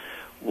London,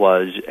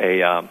 was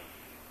an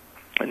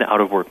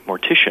out-of-work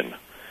mortician.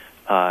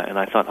 And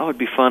I thought, oh, it'd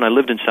be fun. I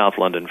lived in South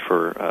London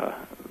for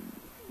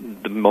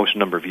the most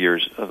number of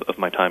years of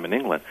my time in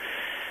England,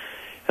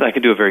 and I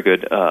could do a very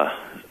good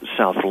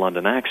South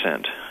London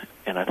accent.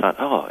 And I thought,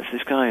 oh, if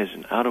this guy is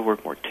an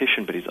out-of-work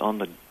mortician, but he's on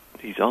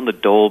the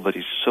dole, but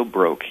he's so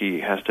broke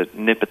he has to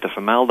nip at the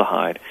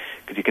formaldehyde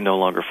because he can no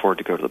longer afford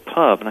to go to the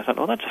pub. And I thought,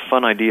 oh, that's a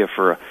fun idea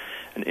for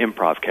an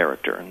improv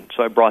character. And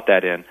so I brought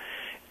that in.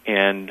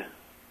 And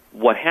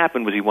what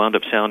happened was he wound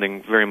up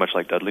sounding very much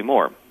like Dudley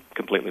Moore,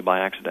 completely by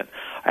accident.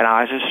 And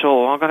I said,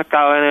 so I'm going to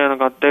go in and I'm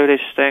going to do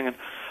this thing.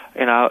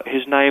 And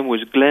his name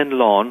was Glenn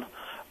Lawn,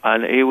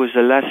 and he was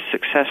the less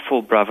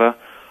successful brother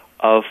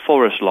of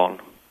Forrest Lawn.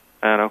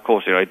 And, of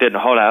course, he didn't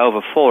hold out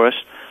over Forrest,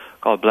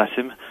 God bless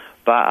him.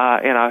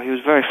 But, he was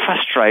very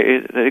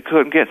frustrated that he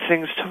couldn't get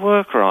things to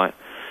work right.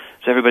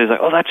 So everybody's like,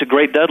 oh, that's a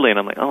great Dudley. And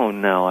I'm like, oh,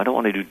 no, I don't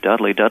want to do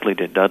Dudley. Dudley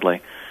did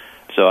Dudley.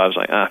 So I was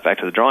like, back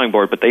to the drawing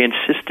board. But they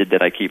insisted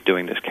that I keep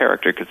doing this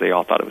character because they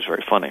all thought it was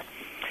very funny.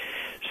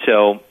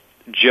 So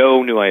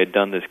Joe knew I had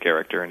done this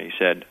character, and he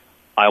said,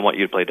 I want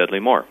you to play Dudley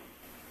Moore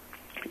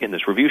in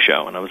this review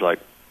show. And I was like,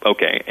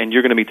 okay, and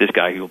you're going to meet this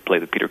guy who will play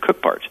the Peter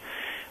Cook parts.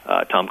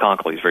 Tom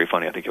Conkle, he's very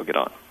funny. I think you'll get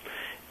on.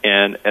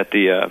 And at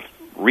the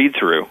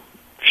read-through,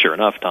 sure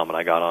enough, Tom and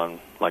I got on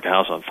like a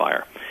house on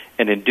fire.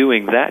 And in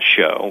doing that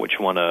show, which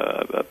won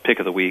a pick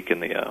of the week in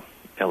the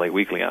LA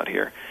Weekly out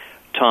here,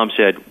 Tom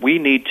said, we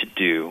need to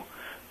do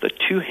the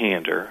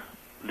two-hander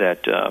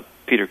that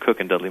Peter Cook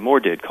and Dudley Moore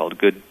did called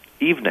Good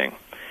Evening.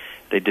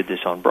 They did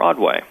this on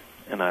Broadway.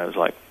 And I was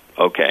like,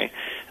 okay.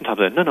 And Tom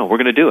said, no, we're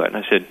going to do it. And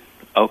I said,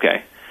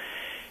 okay.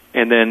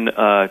 And then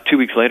 2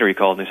 weeks later, he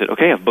called and he said,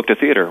 okay, I've booked a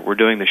theater. We're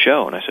doing the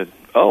show. And I said,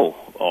 oh,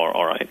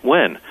 all right.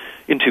 When?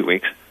 In 2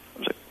 weeks. I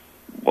was like,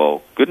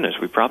 well, goodness,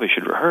 we probably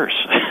should rehearse.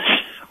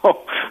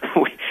 So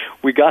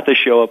we got the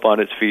show up on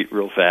its feet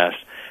real fast,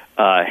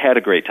 had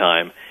a great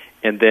time.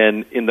 And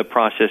then in the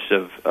process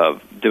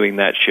of doing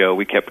that show,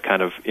 we kept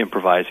kind of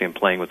improvising and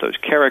playing with those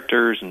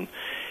characters. And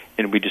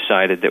we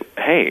decided that,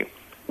 hey,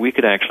 we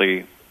could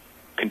actually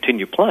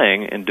continue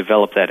playing and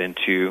develop that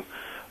into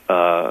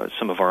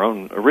some of our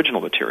own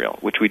original material,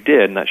 which we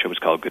did, and that show was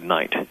called Good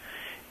Night.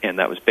 And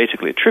that was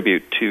basically a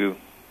tribute to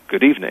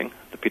Good Evening,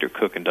 the Peter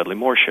Cook and Dudley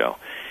Moore show.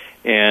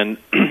 And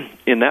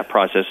in that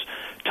process,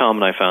 Tom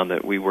and I found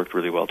that we worked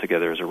really well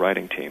together as a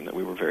writing team, that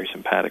we were very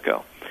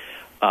simpatico.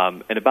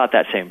 And about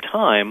that same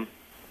time,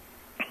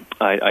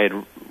 I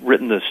had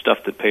written the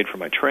stuff that paid for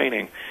my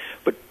training,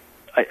 but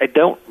I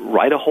don't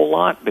write a whole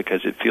lot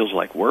because it feels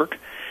like work.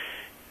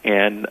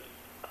 And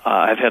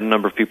I've had a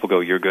number of people go,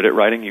 you're good at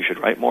writing, you should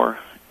write more.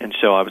 And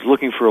so I was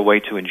looking for a way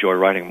to enjoy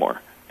writing more.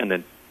 And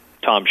then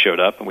Tom showed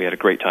up, and we had a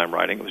great time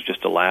writing. It was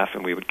just a laugh,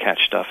 and we would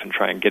catch stuff and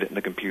try and get it in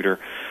the computer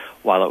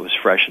while it was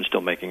fresh and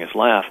still making us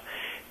laugh.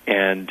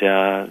 And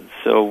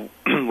so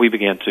we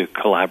began to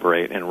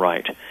collaborate and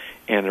write.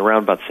 And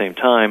around about the same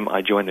time,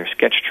 I joined their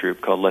sketch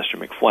troupe called Lester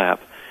McFlap.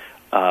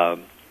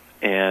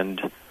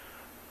 And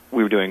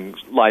we were doing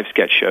live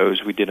sketch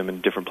shows. We did them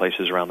in different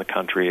places around the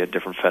country at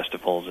different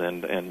festivals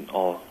and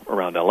all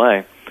around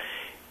L.A.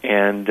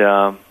 And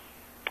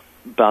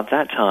about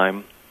that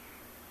time,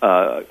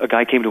 a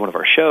guy came to one of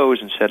our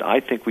shows and said, I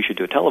think we should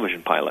do a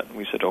television pilot. And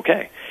we said,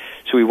 okay.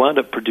 So we wound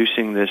up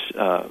producing this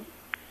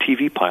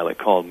TV pilot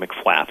called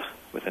McFlap,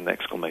 with an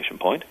exclamation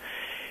point,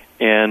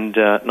 and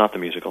not the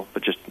musical,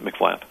 but just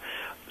McFlap.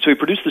 So we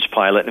produced this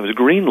pilot, and it was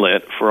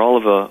greenlit for all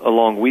of a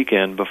long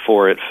weekend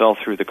before it fell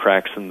through the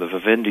cracks in the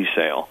Vivendi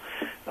sale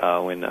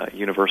when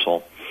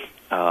Universal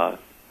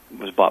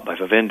was bought by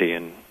Vivendi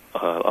and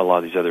a lot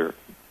of these other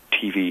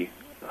TV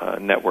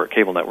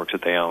cable networks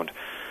that they owned,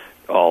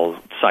 all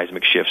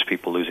seismic shifts,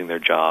 people losing their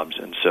jobs,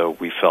 and so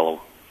we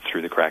fell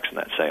through the cracks in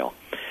that sale,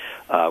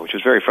 which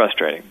was very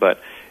frustrating. But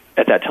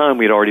at that time,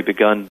 we had already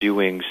begun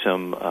doing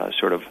some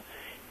sort of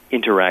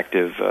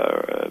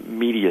interactive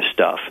media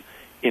stuff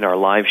in our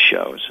live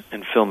shows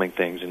and filming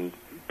things and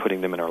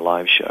putting them in our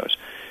live shows.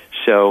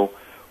 So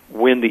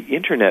when the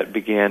internet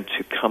began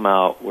to come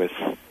out with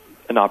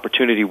an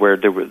opportunity where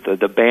there was,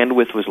 the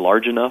bandwidth was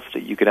large enough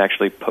that you could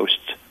actually post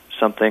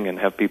something and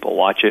have people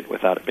watch it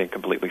without it being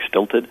completely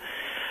stilted,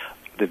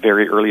 the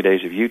very early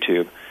days of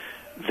YouTube,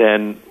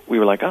 then we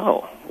were like,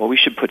 oh, well, we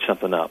should put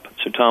something up.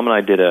 So Tom and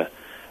I did a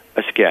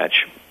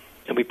sketch,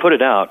 and we put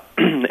it out,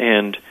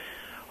 and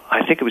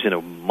I think it was in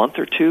a month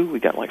or two, we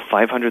got like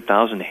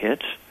 500,000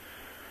 hits.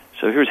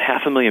 So here's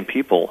 500,000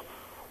 people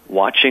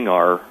watching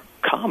our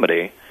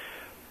comedy,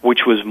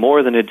 which was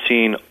more than had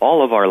seen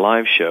all of our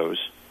live shows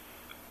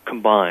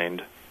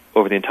combined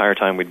over the entire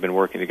time we'd been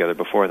working together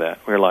before that.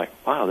 We were like,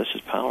 wow, this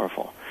is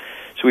powerful.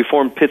 So we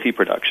formed Pithy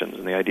Productions,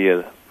 and the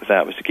idea with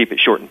that was to keep it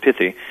short and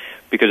pithy,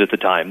 because at the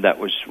time that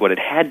was what it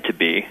had to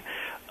be,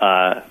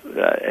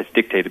 as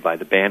dictated by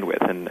the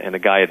bandwidth. And a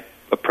guy had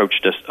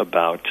approached us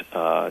about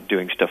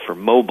doing stuff for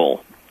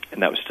mobile,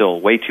 and that was still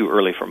way too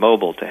early for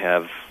mobile to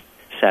have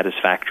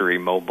satisfactory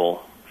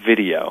mobile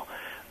video.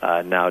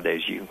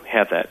 Nowadays you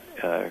have that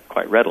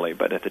quite readily,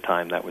 but at the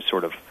time that was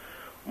sort of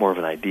more of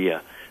an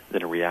idea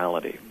than a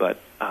reality. But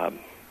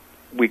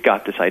we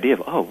got this idea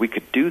of, oh, we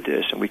could do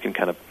this, and we can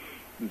kind of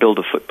build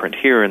a footprint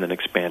here and then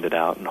expand it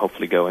out and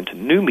hopefully go into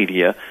new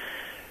media,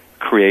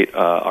 create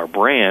our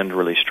brand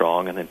really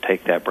strong, and then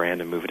take that brand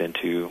and move it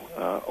into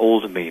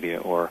old media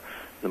or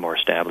the more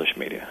established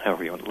media,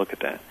 however you want to look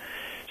at that.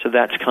 So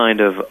that's kind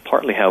of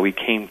partly how we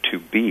came to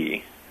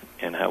be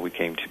and how we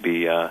came to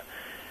be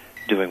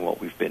doing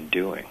what we've been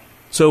doing.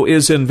 So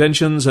is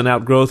Inventions an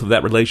outgrowth of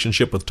that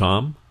relationship with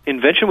Tom?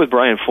 Invention with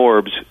Brian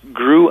Forbes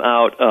grew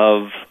out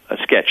of a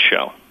sketch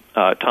show.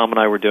 Tom and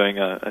I were doing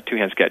a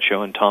two-hand sketch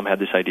show, and Tom had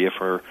this idea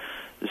for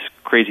this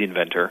crazy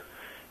inventor.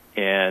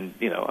 And,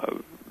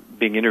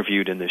 being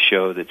interviewed in this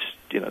show that's,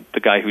 the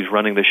guy who's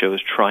running the show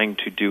is trying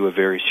to do a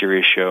very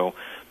serious show,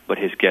 but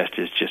his guest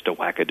is just a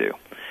wackadoo.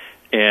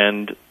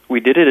 And we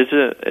did it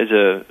as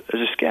a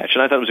sketch,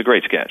 and I thought it was a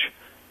great sketch.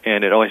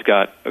 And it always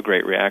got a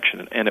great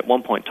reaction. And at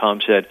one point,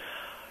 Tom said,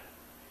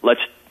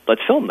 let's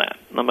film that.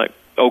 And I'm like,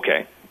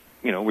 okay.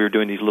 We were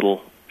doing these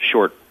little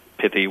short,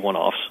 pithy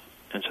one-offs,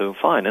 and so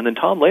fine. And then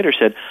Tom later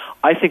said,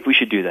 I think we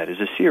should do that as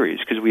a series,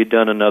 because we had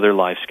done another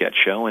live sketch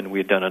show and we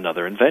had done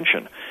another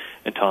invention.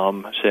 And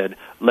Tom said,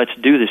 let's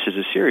do this as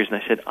a series.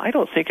 And I said, I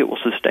don't think it will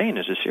sustain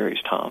as a series,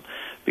 Tom,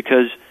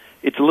 because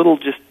it's a little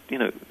just,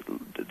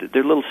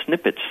 they're little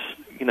snippets.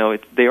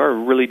 They are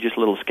really just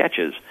little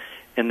sketches,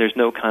 and there's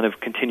no kind of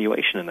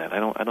continuation in that. I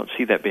don't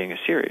see that being a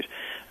series.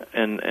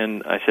 And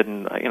I said,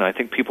 I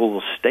think people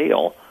will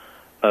stale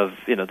of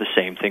the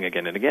same thing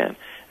again and again.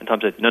 And Tom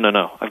said,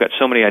 no, I've got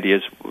so many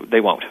ideas,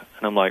 they won't.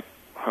 And I'm like,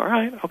 all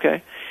right,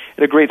 okay.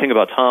 And the great thing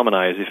about Tom and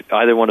I is if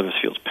either one of us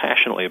feels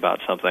passionately about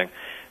something,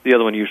 the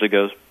other one usually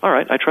goes, all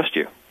right, I trust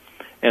you.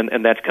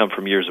 And that's come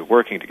from years of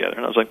working together.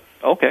 And I was like,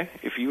 okay,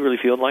 if you really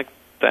feel like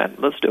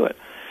that, let's do it.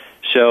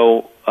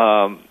 So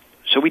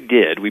we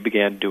did. We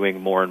began doing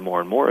more and more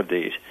and more of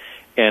these.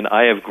 And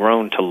I have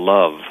grown to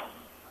love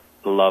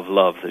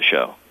the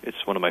show.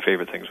 It's one of my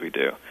favorite things we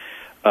do.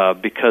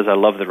 Because I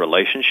love the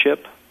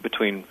relationship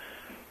between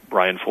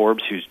Brian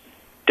Forbes, who's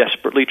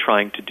desperately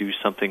trying to do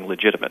something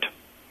legitimate,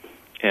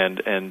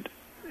 and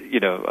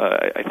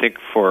I think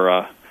for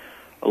a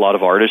lot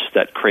of artists,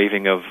 that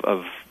craving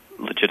of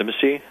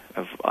legitimacy,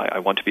 of I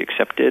want to be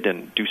accepted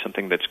and do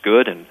something that's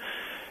good and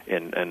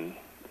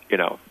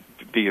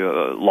be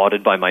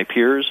lauded by my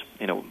peers.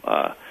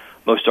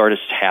 Most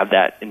artists have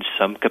that in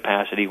some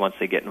capacity once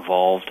they get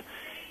involved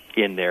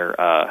in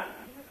their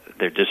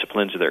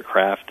disciplines or their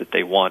craft, that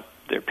they want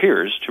their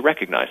peers to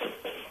recognize them.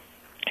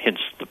 Hence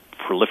the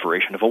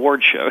proliferation of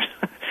award shows.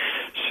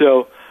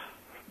 So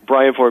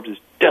Brian Forbes is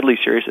deadly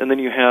serious, and then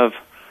you have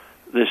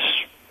this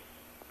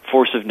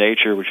force of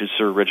nature, which is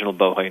Sir Reginald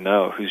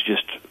Beauharnois, who's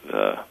just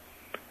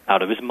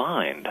out of his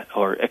mind,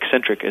 or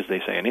eccentric, as they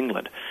say in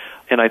England.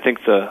 And I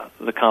think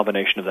the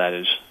combination of that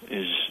is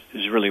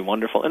really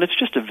wonderful. And it's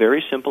just a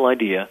very simple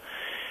idea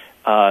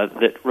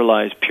that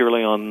relies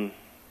purely on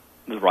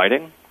the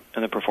writing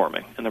and the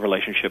performing and the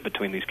relationship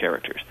between these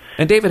characters.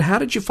 And David, how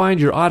did you find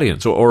your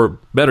audience? Or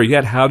better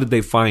yet, how did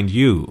they find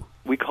you?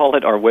 we call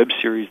it our web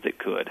series that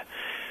could.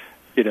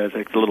 It's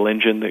like the little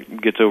engine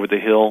that gets over the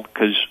hill,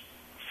 because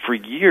for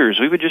years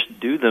we would just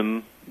do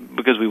them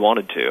because we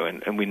wanted to,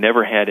 and we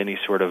never had any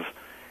sort of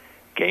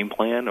game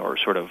plan or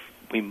sort of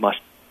we must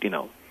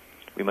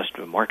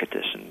market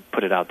this and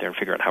put it out there and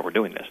figure out how we're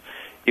doing this.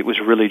 It was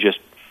really just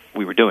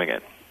we were doing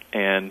it,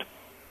 and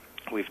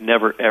we've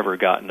never ever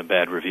gotten a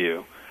bad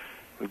review.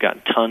 We've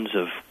gotten tons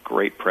of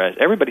great press.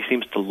 Everybody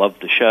seems to love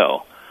the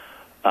show,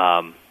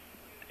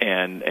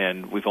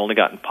 and we've only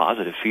gotten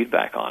positive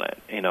feedback on it.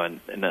 And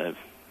a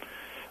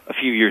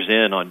few years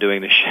in on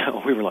doing the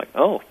show, we were like,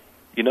 oh,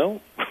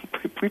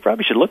 we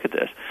probably should look at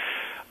this.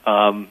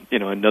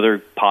 Another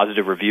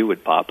positive review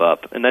would pop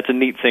up, and that's a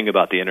neat thing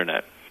about the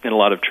internet. In a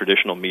lot of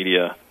traditional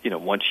media,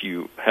 once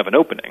you have an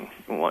opening,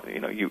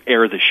 you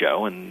air the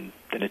show and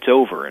then it's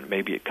over, and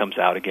maybe it comes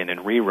out again in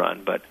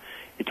rerun, but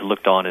it's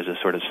looked on as a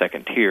sort of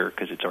second tier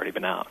because it's already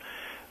been out.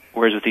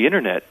 Whereas with the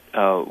internet,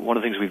 one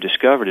of the things we've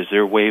discovered is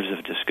there are waves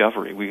of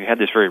discovery. We had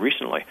this very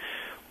recently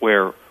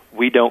where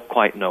we don't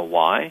quite know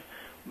why,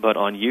 but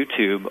on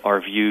YouTube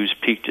our views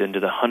peaked into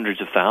the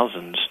hundreds of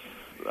thousands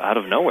out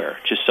of nowhere.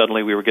 Just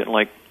suddenly we were getting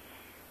like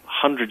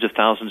hundreds of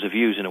thousands of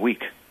views in a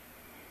week.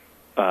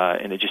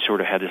 And it just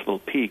sort of had this little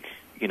peak,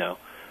 and it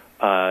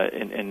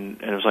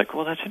was like,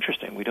 well, that's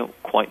interesting. We don't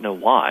quite know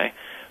why,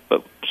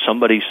 but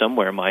somebody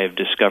somewhere might have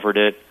discovered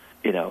it,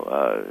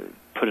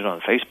 put it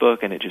on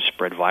Facebook, and it just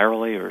spread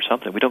virally or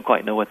something. We don't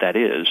quite know what that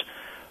is,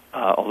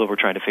 although we're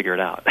trying to figure it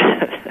out.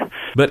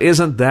 But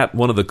isn't that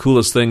one of the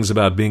coolest things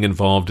about being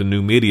involved in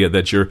new media,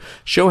 that your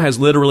show has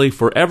literally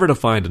forever to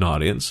find an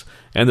audience,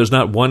 and there's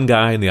not one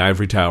guy in the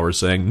ivory tower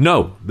saying,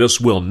 no,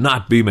 this will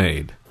not be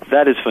made?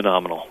 That is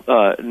phenomenal.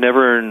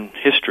 Never in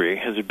history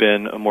has there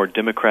been a more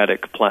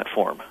democratic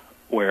platform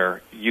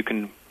where you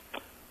can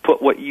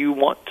put what you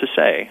want to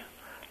say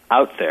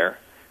out there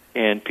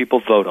and people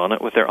vote on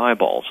it with their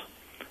eyeballs.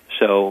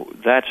 So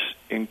that's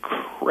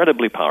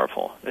incredibly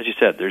powerful. As you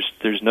said,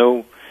 there's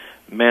no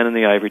man in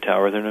the ivory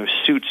tower. There are no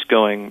suits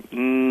going,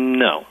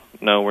 no,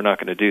 we're not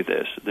going to do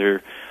this.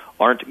 There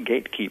aren't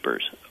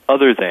gatekeepers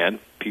other than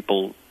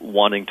people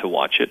wanting to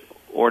watch it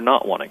or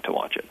not wanting to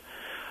watch it.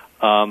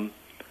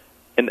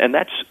 And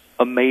that's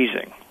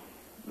amazing.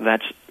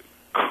 That's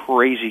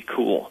crazy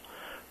cool.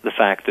 The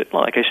fact that,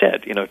 like I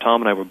said,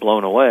 Tom and I were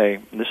blown away.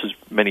 And this is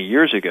many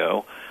years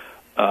ago,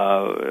 like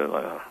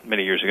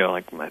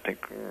I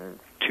think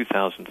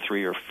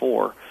 2003 or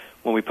 4,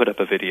 when we put up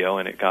a video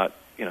and it got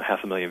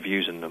 500,000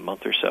 views in a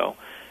month or so,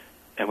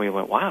 and we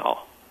went,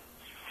 wow,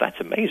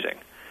 that's amazing.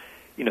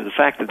 The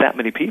fact that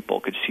many people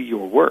could see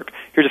your work.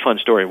 Here's a fun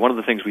story. One of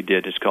the things we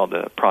did is called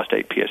the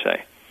Prostate PSA.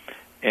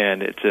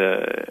 And it's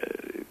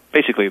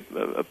basically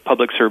a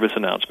public service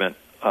announcement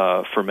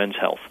for men's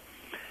health.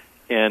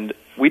 And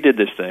we did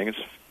this thing. It's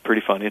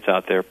pretty funny. It's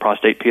out there.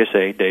 Prostate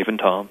PSA, Dave and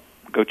Tom.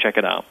 Go check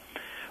it out.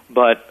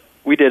 But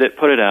we did it,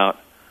 put it out.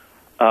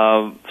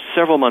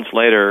 Several months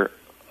later,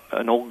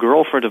 an old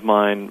girlfriend of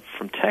mine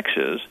from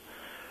Texas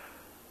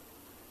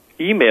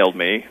emailed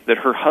me that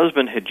her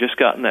husband had just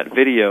gotten that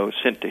video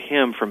sent to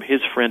him from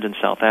his friend in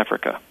South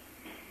Africa.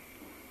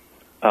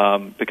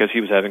 Because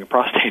he was having a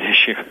prostate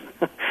issue.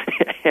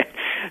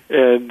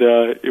 And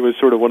it was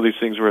sort of one of these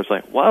things where it's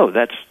like, whoa,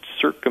 that's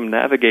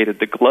circumnavigated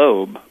the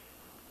globe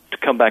to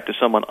come back to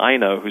someone I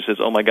know who says,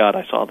 oh, my God,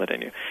 I saw that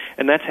in you.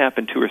 And that's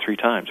happened 2 or 3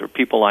 times where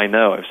people I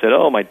know have said,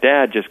 oh, my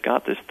dad just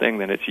got this thing,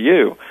 then it's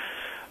you.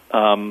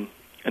 And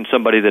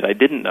somebody that I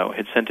didn't know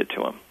had sent it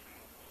to him.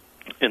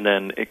 And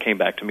then it came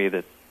back to me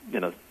that,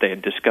 they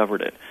had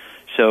discovered it.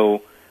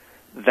 So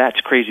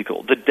that's crazy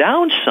cool. The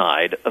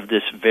downside of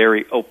this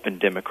very open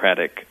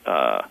democratic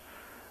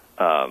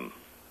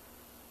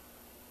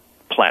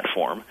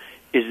platform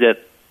is that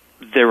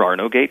there are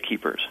no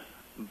gatekeepers,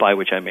 by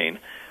which I mean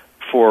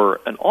for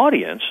an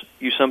audience,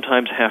 you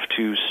sometimes have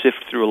to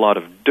sift through a lot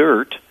of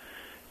dirt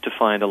to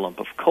find a lump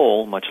of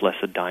coal, much less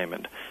a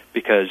diamond,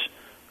 because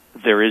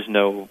there is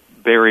no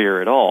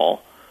barrier at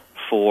all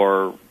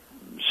for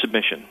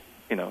submission.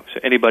 So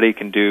anybody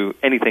can do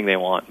anything they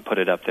want and put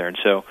it up there. And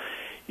so,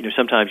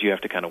 sometimes you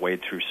have to kind of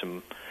wade through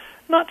some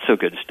not so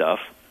good stuff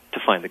to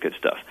find the good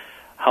stuff.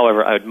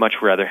 However, I would much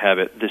rather have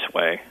it this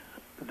way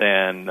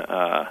than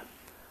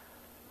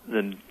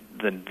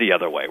the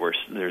other way, where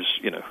there's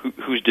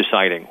who's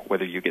deciding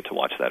whether you get to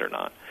watch that or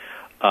not.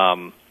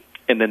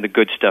 And then the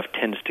good stuff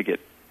tends to get,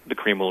 the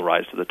cream will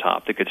rise to the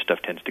top. The good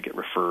stuff tends to get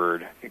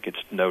referred. It gets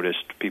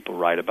noticed. People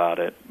write about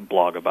it,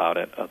 blog about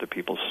it. Other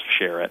people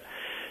share it.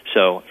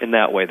 So in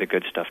that way, the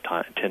good stuff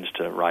tends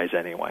to rise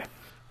anyway.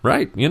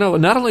 Right.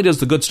 Not only does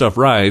the good stuff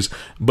rise,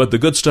 but the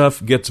good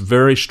stuff gets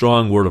very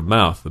strong word of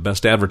mouth, the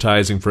best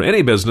advertising for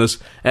any business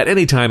at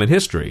any time in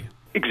history.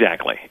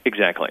 Exactly.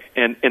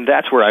 And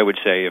that's where I would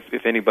say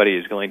if anybody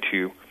is going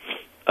to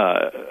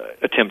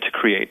attempt to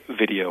create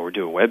video or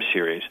do a web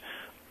series,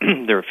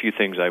 there are a few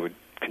things I would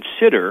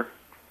consider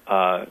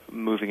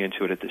moving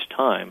into it at this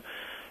time.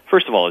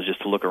 First of all is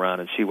just to look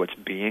around and see what's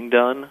being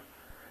done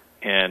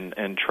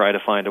and try to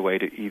find a way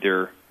to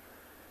either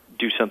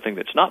do something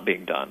that's not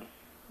being done.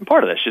 And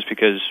part of that's just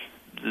because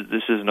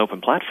this is an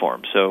open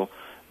platform, so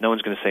no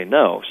one's going to say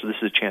no. So this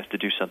is a chance to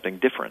do something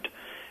different,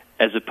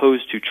 as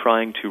opposed to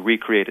trying to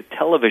recreate a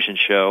television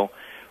show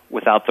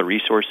without the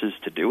resources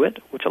to do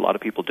it, which a lot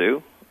of people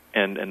do,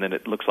 and then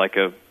it looks like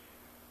a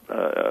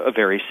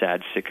very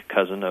sad, sick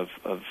cousin of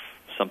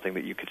something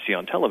that you could see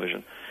on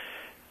television.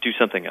 Do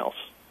something else.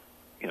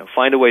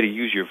 Find a way to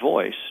use your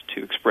voice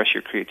to express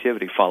your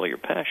creativity, follow your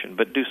passion,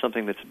 but do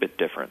something that's a bit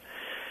different.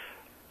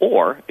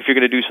 Or, if you're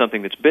going to do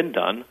something that's been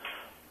done,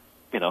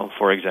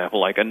 for example,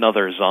 like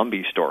another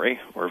zombie story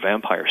or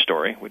vampire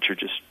story, which are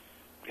just,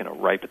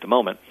 ripe at the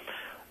moment,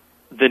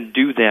 then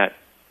do that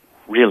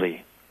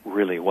really,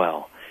 really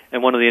well.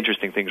 And one of the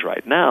interesting things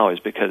right now is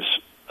because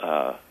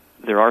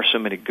there are so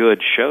many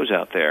good shows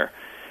out there,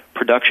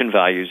 production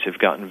values have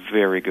gotten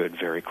very good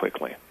very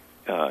quickly.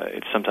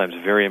 It's sometimes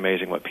very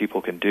amazing what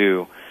people can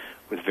do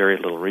with very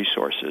little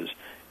resources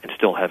and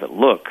still have it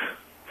look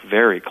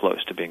very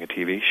close to being a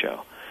TV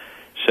show.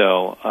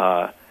 So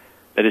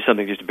that is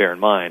something just to bear in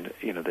mind,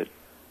 that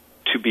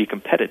to be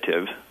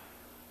competitive,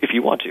 if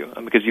you want to,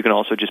 because you can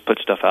also just put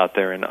stuff out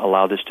there and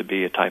allow this to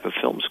be a type of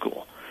film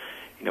school,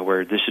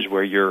 where this is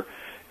where you're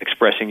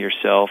expressing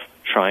yourself,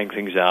 trying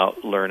things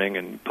out, learning,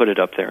 and put it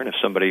up there. And if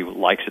somebody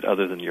likes it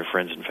other than your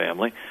friends and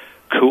family,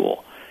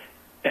 cool.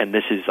 And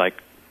this is like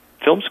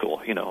film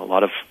school. A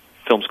lot of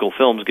film school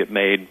films get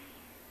made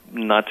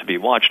not to be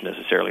watched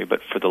necessarily,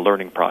 but for the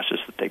learning process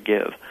that they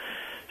give.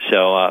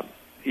 So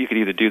you could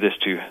either do this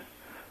to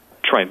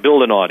try and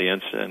build an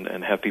audience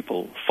and have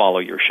people follow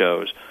your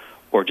shows,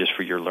 or just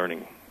for your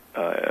learning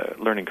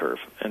curve.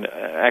 And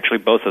actually,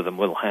 both of them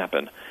will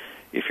happen.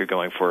 If you're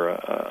going for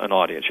an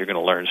audience, you're going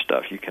to learn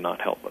stuff. You cannot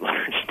help but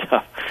learn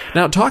stuff.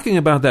 Now, talking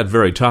about that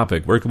very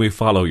topic, where can we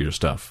follow your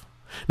stuff?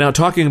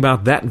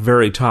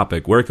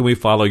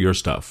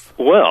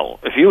 Well,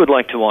 if you would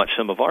like to watch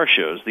some of our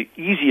shows, the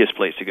easiest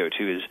place to go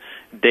to is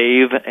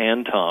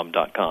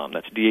daveandtom.com.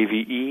 That's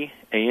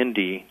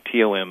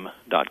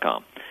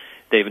DaveAndTom.com.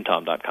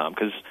 DaveandTom.com,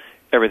 because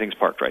everything's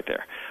parked right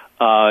there.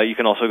 You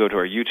can also go to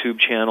our YouTube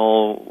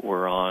channel.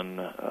 We're on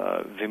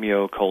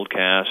Vimeo,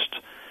 Coldcast.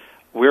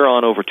 We're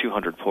on over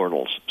 200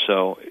 portals.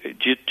 So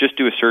just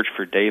do a search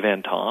for Dave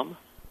and Tom,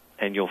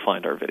 and you'll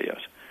find our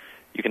videos.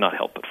 You cannot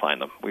help but find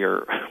them.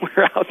 We're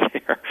out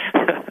there.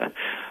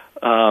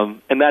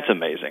 And that's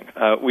amazing.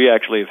 We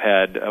actually have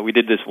had, we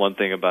did this one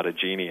thing about a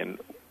genie, and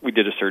we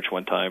did a search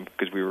one time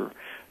because we were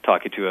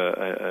talking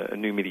to a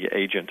new media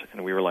agent,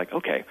 and we were like,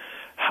 okay,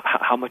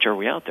 how much are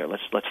we out there?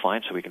 Let's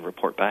find so we can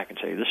report back and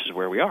say, this is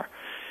where we are.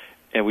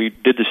 And we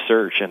did the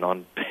search, and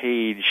on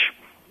page,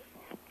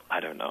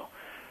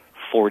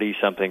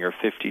 40-something or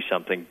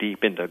 50-something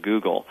deep into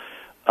Google,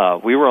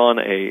 we were on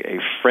a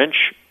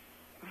French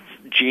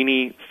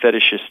genie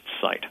fetishist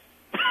site.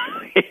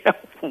 Yeah,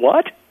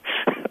 what?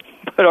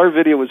 But our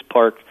video was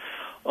parked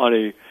on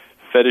a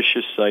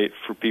fetishist site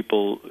for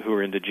people who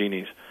are into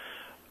genies,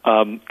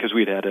 because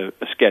we'd had a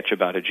sketch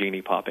about a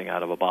genie popping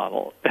out of a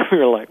bottle. And we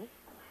were like,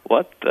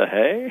 what the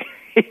hey?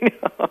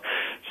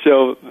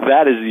 So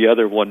that is the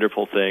other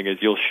wonderful thing, is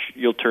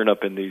you'll turn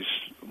up in these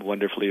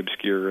wonderfully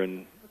obscure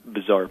and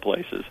bizarre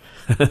places.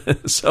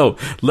 So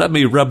let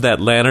me rub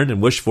that lantern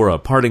and wish for a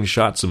parting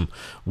shot, some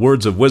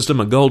words of wisdom,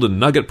 a golden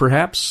nugget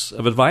perhaps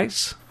of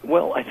advice.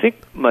 Well, I think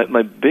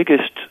my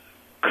biggest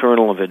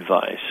kernel of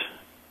advice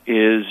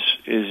is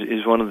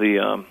one of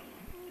the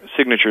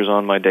signatures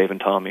on my Dave and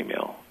Tom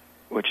email,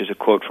 which is a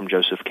quote from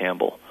Joseph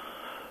Campbell: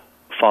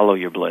 follow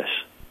your bliss.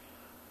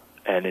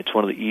 And it's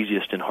one of the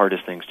easiest and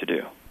hardest things to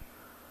do.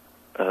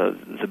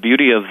 The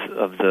beauty of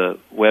the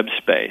web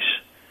space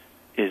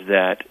is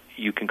that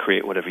you can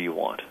create whatever you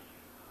want.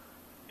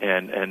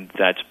 And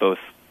that's both,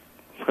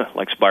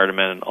 like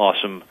Spider-Man, an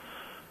awesome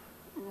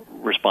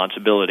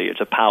responsibility.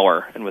 It's a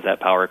power, and with that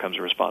power comes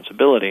a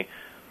responsibility.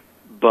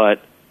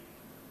 But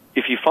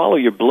if you follow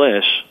your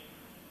bliss,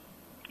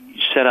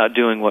 you set out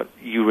doing what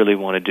you really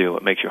want to do,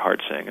 what makes your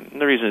heart sing.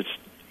 And the reason it's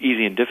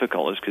easy and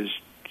difficult is because,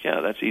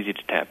 that's easy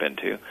to tap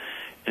into.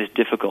 And it's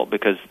difficult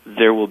because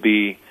there will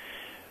be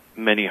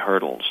many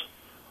hurdles.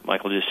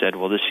 Michael just said,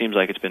 well, this seems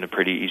like it's been a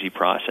pretty easy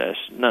process.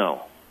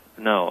 No,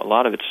 a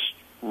lot of it's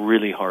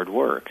really hard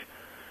work.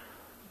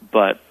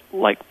 But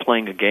like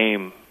playing a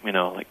game,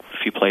 like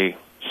if you play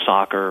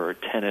soccer or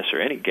tennis or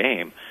any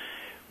game,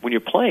 when you're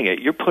playing it,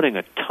 you're putting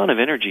a ton of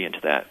energy into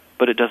that,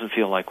 but it doesn't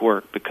feel like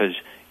work because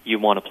you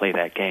want to play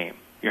that game.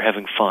 You're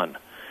having fun.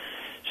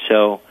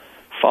 So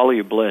follow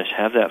your bliss,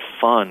 have that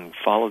fun,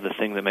 follow the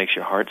thing that makes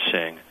your heart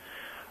sing,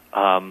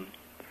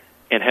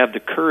 and have the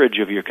courage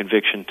of your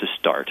conviction to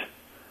start.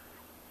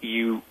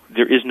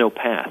 There is no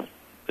path.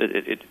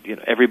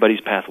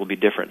 Everybody's path will be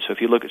different. So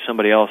if you look at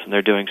somebody else and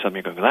they're doing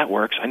something, you're going, that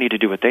works, I need to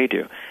do what they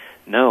do.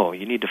 No,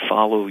 you need to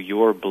follow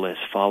your bliss,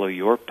 follow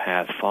your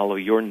path, follow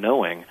your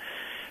knowing,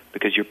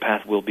 because your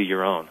path will be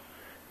your own.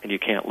 And you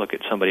can't look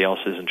at somebody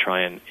else's and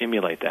try and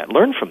emulate that.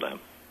 Learn from them,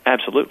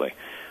 absolutely.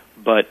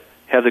 But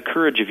have the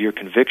courage of your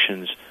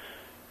convictions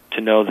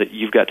to know that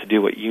you've got to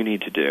do what you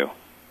need to do.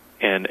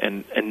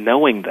 And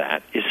knowing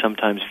that is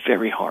sometimes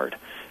very hard,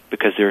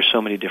 because there are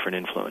so many different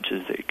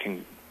influences that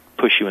can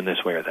push you in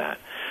this way or that.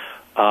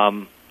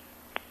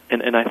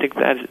 And I think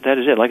that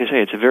is it. Like I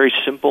say, it's a very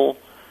simple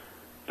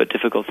but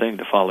difficult thing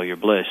to follow your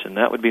bliss, and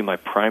that would be my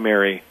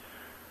primary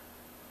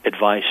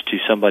advice to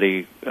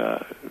somebody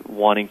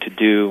wanting to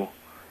do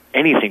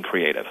anything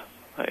creative,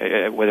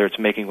 whether it's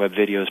making web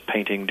videos,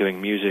 painting,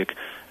 doing music,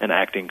 an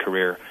acting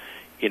career.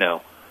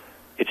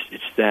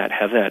 It's that.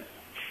 Have that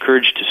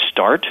courage to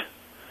start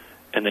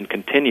and then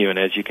continue, and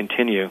as you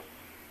continue,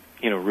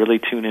 really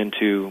tune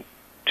into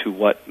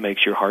what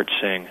makes your heart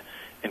sing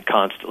and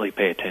constantly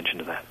pay attention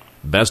to that.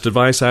 Best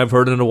advice I've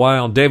heard in a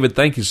while. David,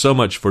 thank you so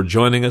much for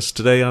joining us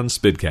today on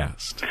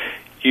Spidcast.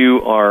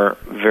 You are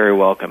very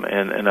welcome,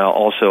 and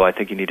also I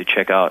think you need to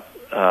check out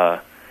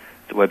the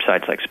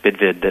websites like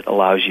SpidVid that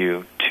allows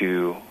you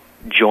to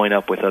join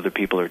up with other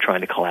people who are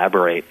trying to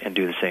collaborate and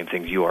do the same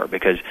things you are.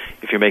 Because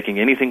if you're making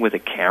anything with a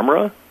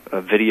camera,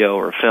 a video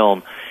or a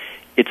film,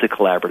 it's a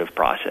collaborative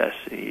process.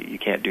 You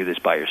can't do this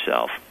by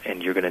yourself,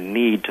 and you're going to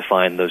need to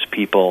find those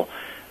people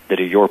that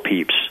are your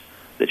peeps,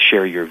 that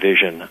share your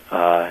vision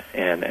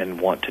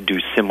and want to do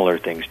similar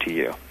things to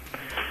you.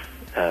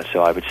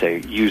 So I would say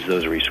use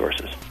those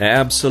resources.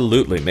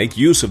 Absolutely. Make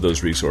use of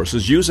those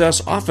resources. Use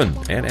us often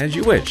and as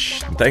you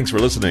wish. Thanks for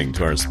listening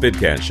to our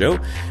Spidcast show.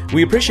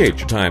 We appreciate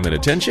your time and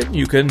attention.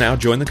 You can now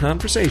join the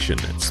conversation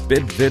at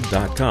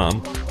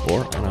spidvid.com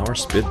or on our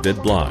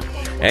SpidVid blog.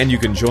 And you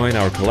can join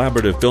our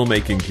collaborative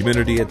filmmaking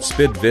community at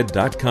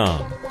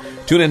spidvid.com.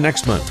 Tune in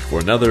next month for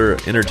another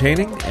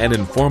entertaining and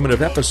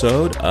informative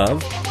episode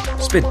of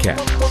Spidcast.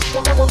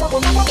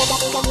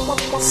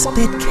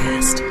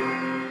 Spidcast.